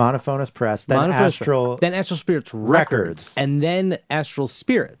 Monophonous Press, then Astral Spirits Records, and then Astral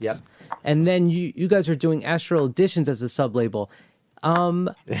Spirits. Yep. And then you guys are doing Astral Editions as a sub-label.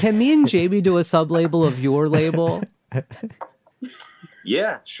 Can me and Jamie do a sub-label of your label?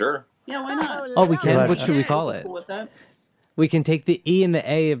 Yeah, sure. Yeah, why not? Oh, we can? What should we call it? Cool with that. We can take the E and the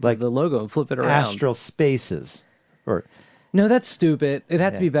A of the logo and flip it around. Astral Spaces. No, that's stupid. It'd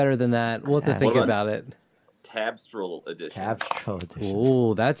have to be better than that. We'll have to think about it. Tabstral Edition. Tabstral Edition.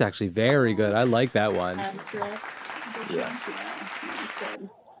 Oh, that's actually very good. I like that one. Yeah.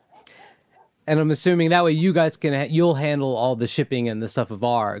 And I'm assuming that way you guys you'll handle all the shipping and the stuff of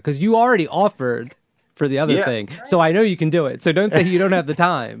R, because you already offered for the other thing. So I know you can do it. So don't say you don't have the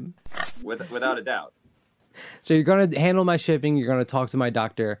time. Without a doubt. So you're going to handle my shipping. You're going to talk to my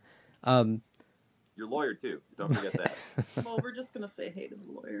doctor. Your lawyer too. Don't forget that. Well, we're just going to say hey to the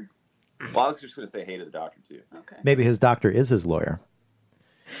lawyer. Well, I was just going to say hey to the doctor too. Okay. Maybe his doctor is his lawyer.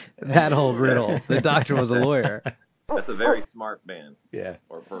 That whole riddle. The doctor was a lawyer. That's a very smart man. Yeah.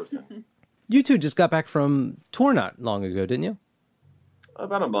 Or person. You two just got back from tour not long ago, didn't you?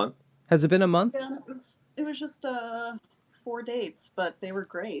 About a month. Has it been a month? Yeah, it was just 4 dates, but they were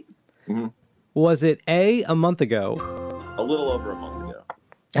great. Mm-hmm. Was it a month ago? A little over a month ago.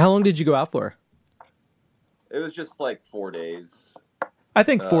 How long did you go out for? It was just like 4 days. I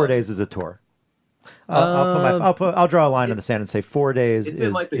think 4 days is a tour. I'll draw a line in the sand and say 4 days It's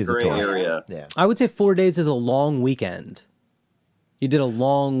in like the is a gray tour. area. Yeah. I would say 4 days is a long weekend. You did a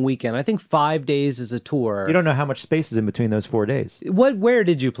long weekend. I think 5 days is a tour. You don't know how much space is in between those 4 days. Where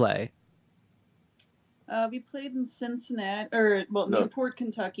did you play? We played in Cincinnati, Newport,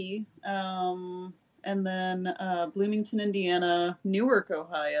 Kentucky, and then Bloomington, Indiana, Newark,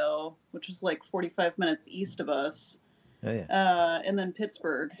 Ohio, which is like 45 minutes east of us. Oh, yeah. And then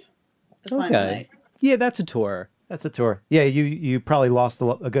Pittsburgh. The final night. Yeah, that's a tour. That's a tour. Yeah, you probably lost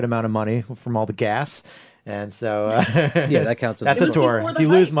a good amount of money from all the gas. And so, yeah, that counts as that's a tour. If you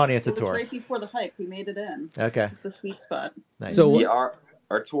lose money, it's a tour. It was right before the hike. We made it in. Okay. It's the sweet spot. Nice. So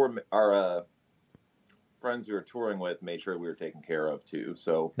our tour, our friends we were touring with made sure we were taken care of too.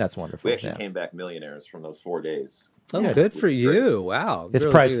 So that's wonderful. We actually came back millionaires from those 4 days. Oh, yeah, good for you! Great. Wow, it's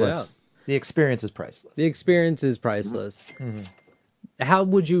really priceless. The experience is priceless. The experience is priceless. Mm-hmm. How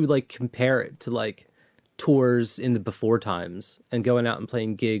would you compare it to tours in the before times and going out and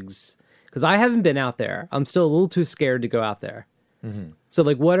playing gigs? Because I haven't been out there. I'm still a little too scared to go out there. Mm-hmm. So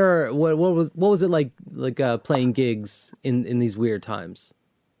what was it like playing gigs in these weird times?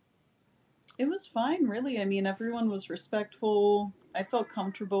 It was fine, really. I mean, everyone was respectful. I felt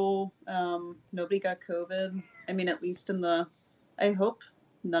comfortable. Nobody got COVID. I mean, at least I hope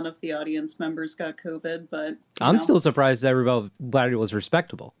none of the audience members got COVID, but I'm still surprised everybody was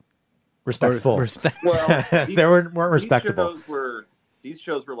respectable. Respectful. Well, they weren't respectable. These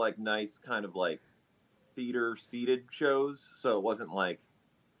shows were like nice kind of like theater seated shows. So it wasn't like,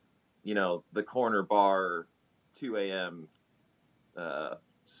 the corner bar, 2 a.m.,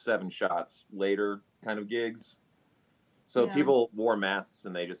 7 shots later kind of gigs. So people wore masks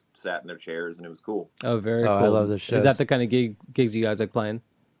and they just sat in their chairs and it was cool. Oh, very cool. I love this show. Is that the kind of gigs you guys like playing?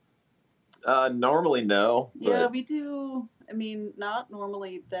 Normally, no. Yeah, we do. I mean, not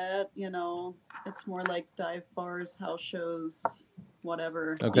normally that, it's more like dive bars, house shows,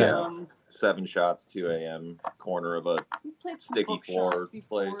 whatever. Okay. 7 shots, 2 a.m., corner of a sticky floor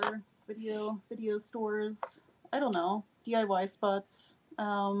place. Video stores. I don't know. DIY spots.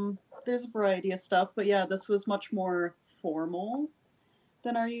 There's a variety of stuff, but yeah, this was much more formal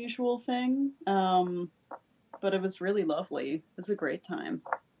than our usual thing. But it was really lovely. It was a great time.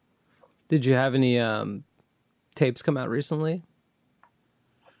 Did you have any tapes come out recently?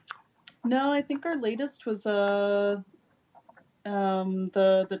 No, I think our latest was the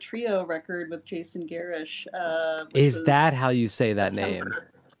trio record with Jason Garish. Is that how you say that name?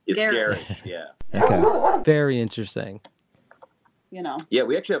 It's Garish, yeah. Okay. Very interesting. Yeah,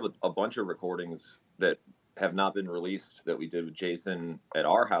 we actually have a bunch of recordings that have not been released that we did with Jason at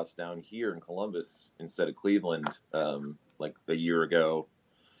our house down here in Columbus instead of Cleveland, like a year ago.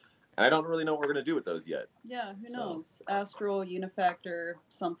 And I don't really know what we're going to do with those yet. Yeah, who knows? Astral, Unifactor,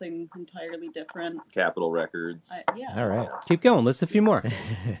 something entirely different. Capitol Records. Yeah. All right. Keep going. List a few more.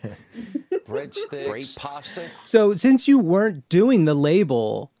 Breadsticks, great pasta. So since you weren't doing the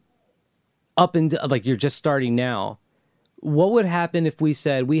label up and you're just starting now, what would happen if we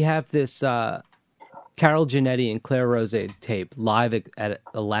said we have this Carol Giannetti and Claire Rose tape live at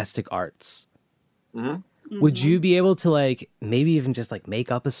Elastic Arts? Mm-hmm. Would you be able to maybe even just make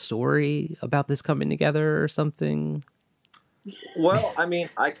up a story about this coming together or something? Well, I mean,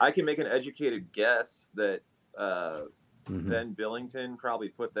 I can make an educated guess that Ben Billington probably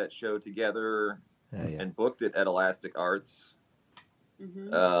put that show together and booked it at Elastic Arts.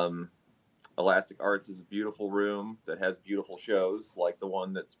 Mm-hmm. Elastic Arts is a beautiful room that has beautiful shows like the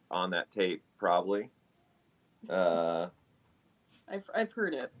one that's on that tape, probably. I've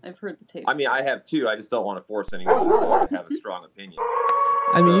heard it. I've heard the tape. I mean, I have too. I just don't want to force anyone to have a strong opinion.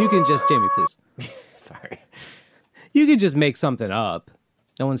 I mean, you can just, Jamie, please. Sorry. You can just make something up.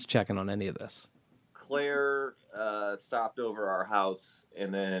 No one's checking on any of this. Claire stopped over our house,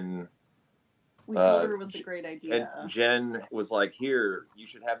 and then we told her it was a great idea. And Jen was like, "Here, you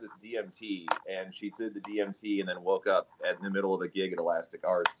should have this DMT," and she did the DMT, and then woke up in the middle of a gig at Elastic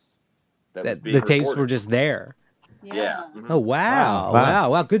Arts. The tapes were just there. Yeah. Oh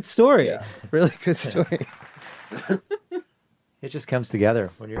wow! Good story. Yeah. Really good story. It just comes together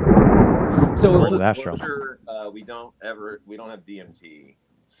when you're. So with Astro, we don't have DMT.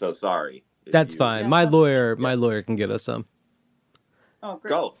 So sorry. That's fine. My lawyer can get us some. Oh, great.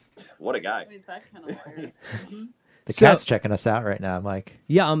 Go. What a guy. He's that kind of lawyer. The cat's checking us out right now, Mike.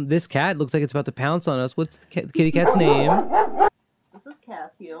 Yeah, this cat looks like it's about to pounce on us. What's the kitty cat's name? This is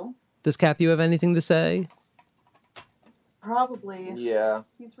Cathy. Does Cathy have anything to say? Probably. Yeah.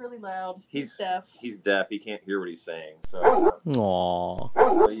 He's really loud. He's deaf. He's deaf. He can't hear what he's saying. So.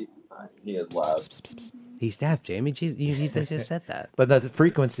 Aww. He is loud. He's deaf, Jamie. Jeez, you just said that. But the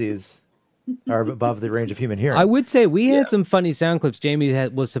frequencies are above the range of human hearing. I would say we had some funny sound clips Jamie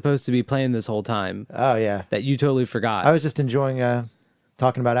was supposed to be playing this whole time. Oh, yeah. That you totally forgot. I was just enjoying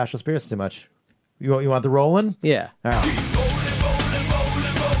talking about Astral Spirits too much. You want the rolling? Yeah. All right.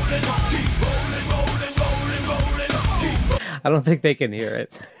 I don't think they can hear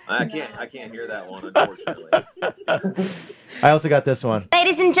it. I can't hear that one, unfortunately. I also got this one.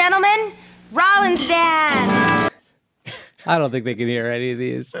 Ladies and gentlemen, Rollins Band. I don't think they can hear any of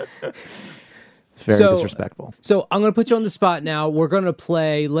these. It's very disrespectful. So I'm going to put you on the spot now. We're going to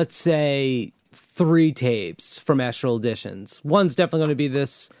play, let's say, 3 tapes from Astral Editions. One's definitely going to be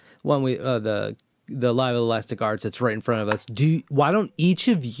this one, the Live Elastic Arts that's right in front of us. Why don't each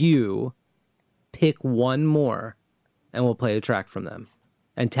of you pick one more, and we'll play a track from them,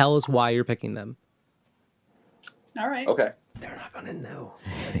 and tell us why you're picking them. All right. Okay. They're not going to know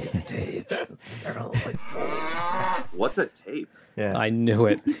any of the tapes. They're going to like fools. What's a tape? Yeah. I knew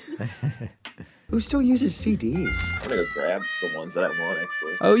it. Who still uses CDs? I'm going to go grab the ones that I want,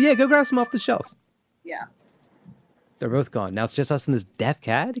 actually. Oh, yeah, go grab some off the shelves. Yeah. They're both gone. Now it's just us and this deaf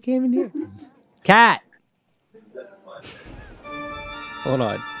cat who came in here. Cat! Hold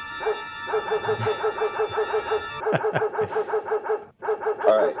on.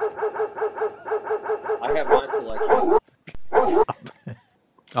 All right. I have my selection.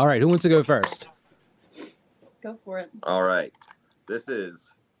 All right, who wants to go first? Go for it. All right. This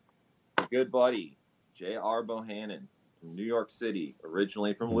is a good buddy, J.R. Bohannon from New York City,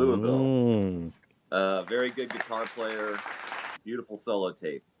 originally from Louisville. Very good guitar player, beautiful solo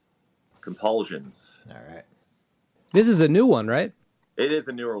tape. Compulsions. All right. This is a new one, right? It is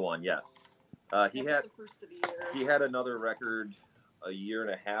a newer one, yes. He had another record a year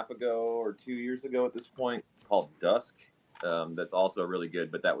and a half ago or 2 years ago at this point called Dusk. That's also really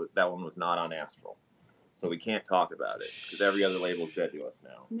good, but that one was not on Astral, so we can't talk about it because every other label is dead to us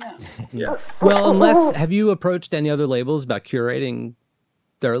now. Yeah. Well, have you approached any other labels about curating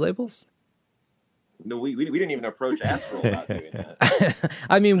their labels? No, we didn't even approach Astral about doing that.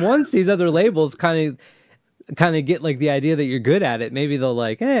 I mean, once these other labels kind of get like the idea that you're good at it, maybe they'll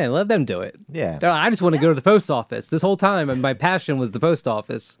like, let them do it. Yeah. I just want to go to the post office. This whole time, and my passion was the post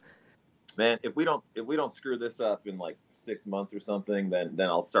office. Man, if we don't screw this up in like 6 months or something, then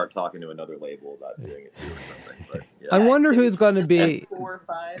I'll start talking to another label about doing it too or something. But, yeah. I wonder who's going to be 4 or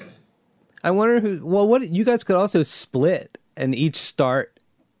 5. I wonder who. Well, what you guys could also split and each start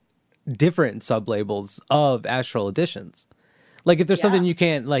different sub labels of Astral Editions. Like if there's something you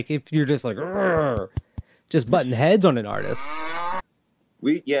can't, like if you're just like just butting heads on an artist.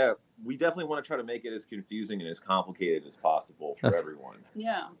 We definitely want to try to make it as confusing and as complicated as possible for everyone.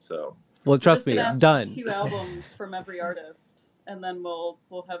 Yeah. So. Well, trust me, ask done. For 2 albums from every artist, and then we'll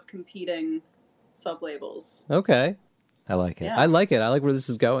have competing sub labels. Okay. I like it. Yeah. I like it. I like where this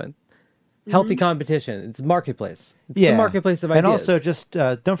is going. Healthy competition. It's a marketplace. It's the marketplace of ideas. And also, just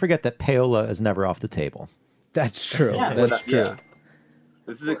don't forget that payola is never off the table. That's true. Yeah. That's true. Yeah.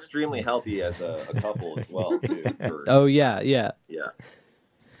 This is extremely healthy as a couple as well, too. Oh, yeah. Yeah.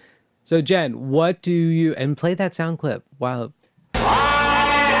 So, Jen, what do you... And play that sound clip. Wow.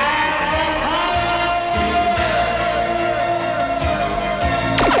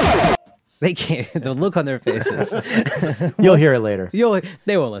 They can't. The look on their faces. You'll hear it later.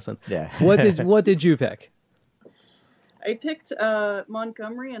 They won't listen. Yeah. What did you pick? I picked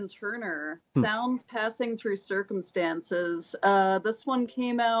Montgomery and Turner. Sounds Passing Through Circumstances. This one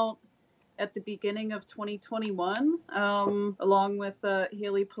came out at the beginning of 2021, along with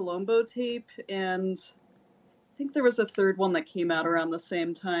Haley Palumbo tape, and I think there was a third one that came out around the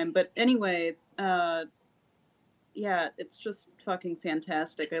same time. But anyway, yeah, it's just fucking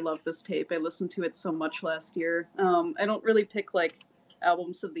fantastic. I love this tape. I listened to it so much last year. I don't really pick like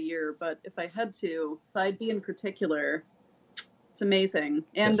albums of the year, but if I had to, Side B in particular, it's amazing.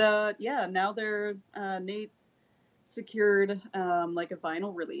 And now they're Nate secured like a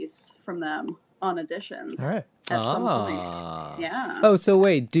vinyl release from them on Editions. All right. At some point. Yeah. Oh, so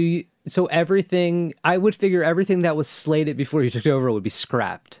wait, so everything, I would figure everything that was slated before you took over would be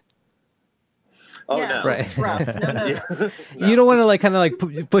scrapped. Oh, yeah, no. Right. No. You don't want to like kind of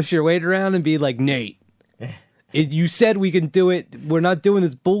like push your weight around and be like, Nate, you said we can do it. We're not doing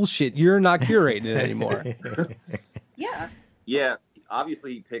this bullshit. You're not curating it anymore. Yeah. Yeah.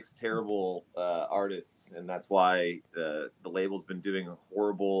 Obviously, he picks terrible artists, and that's why the label's been doing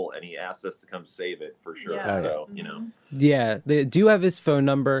horrible, and he asked us to come save it for sure. Yeah. So, you know. Yeah. Do you have his phone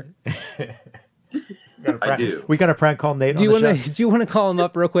number? I do. We got a prank call Nate. Do you want to call him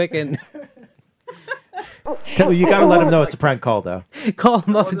up real quick and you got to let him know it's a prank call though. Call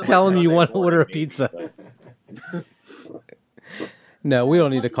him up and tell him you want to order a pizza. No, we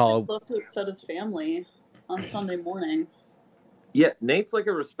don't need to call. I'd love to upset his family on Sunday morning. Yeah, Nate's like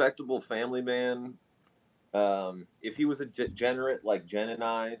a respectable family man. If he was a degenerate like Jen and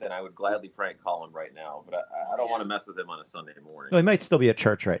I, then I would gladly prank call him right now. But I don't want to mess with him on a Sunday morning. Well, he might still be at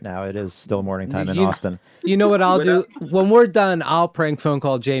church right now. It is still morning time in Austin. You know what I'll do? When we're done, I'll prank phone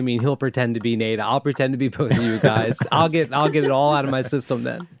call Jamie, and he'll pretend to be Nate. I'll pretend to be both of you guys. I'll get it all out of my system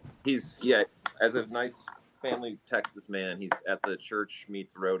then. He's as a nice family Texas man, he's at the church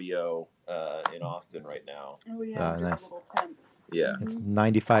meets rodeo in Austin right now. Oh yeah, nice. little tents. Yeah, It's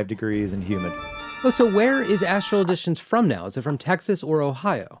 95 degrees and humid. Oh, so where is Astral Editions from now? Is it from Texas or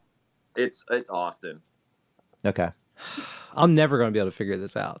Ohio? It's Austin. Okay. I'm never going to be able to figure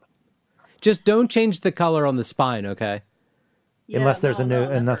this out. Just don't change the color on the spine, okay? Unless there's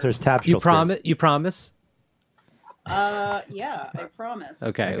unless there's tabs. You promise? You promise? Yeah, I promise.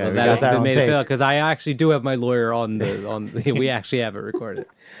 Okay, Okay, well, we that got has that been on made tape. available because I actually do have my lawyer on the we actually have it recorded.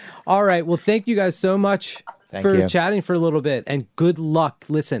 All right, well, thank you guys so much Thank for you. chatting for a little bit, and good luck.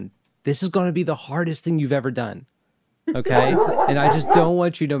 Listen, this is going to be the hardest thing you've ever done, okay? And I just don't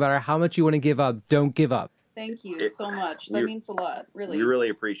want you, no matter how much you want to give up, don't give up. Thank you so much. That means a lot, really. We really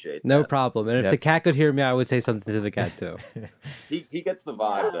appreciate that. No problem. And if the cat could hear me, I would say something to the cat too. He gets the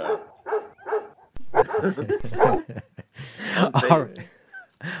vibe though.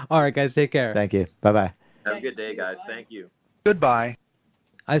 All right, guys, take care. Thank you. Bye-bye. Have a good day, guys. Thank you. Goodbye.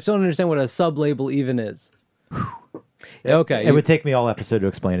 I still don't understand what a sub-label even is. Okay. It would take me all episode to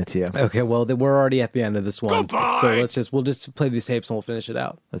explain it to you. Okay, well, we're already at the end of this one. So we'll just play these tapes and we'll finish it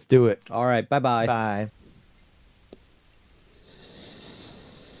out. Let's do it. All right, bye-bye. Bye.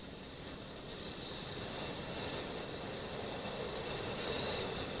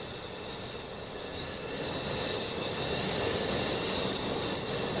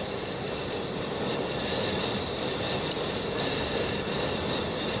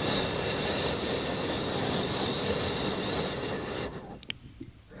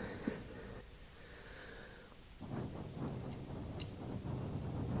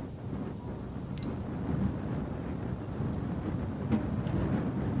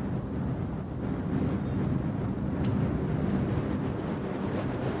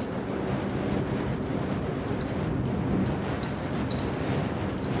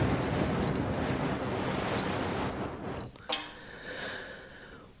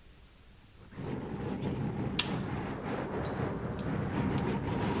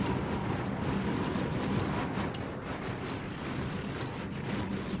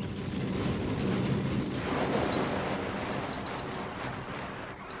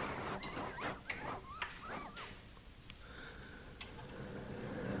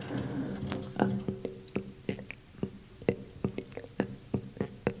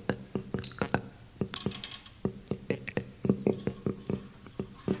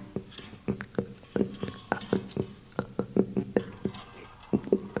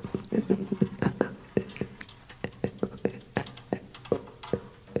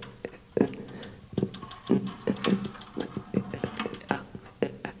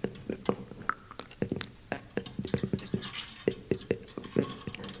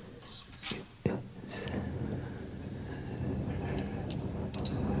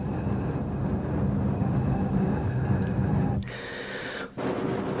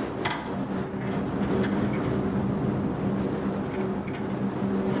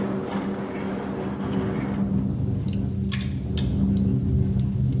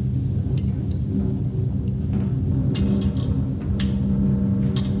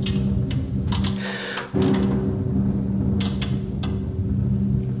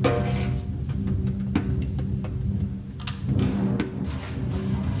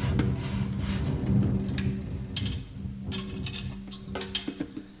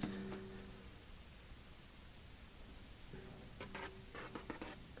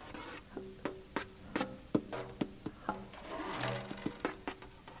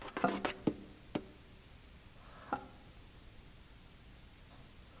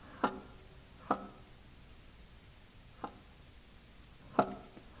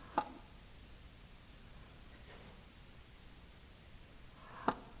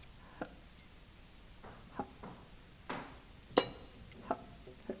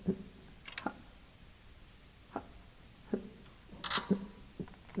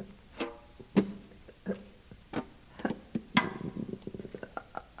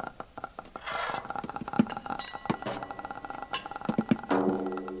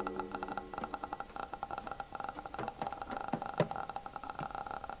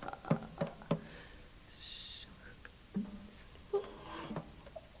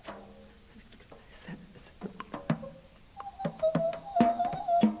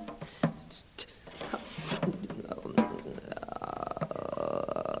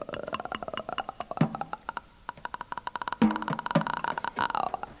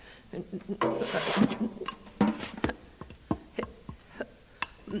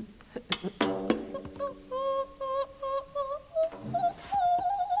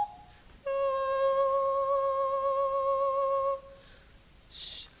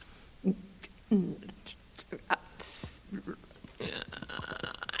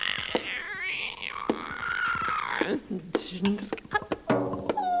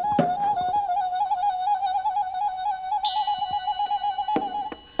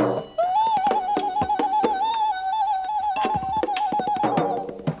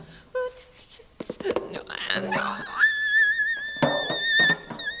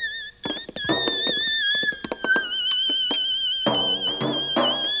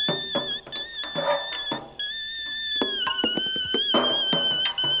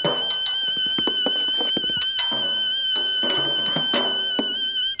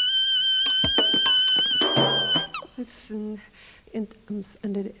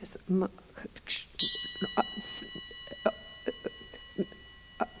 And it is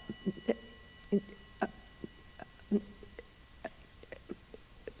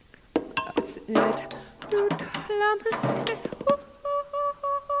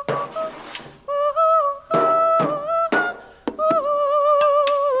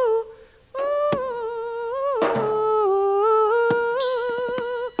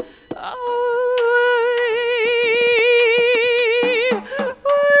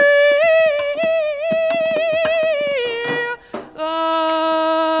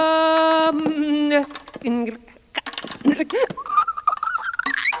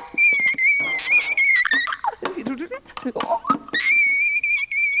Oh.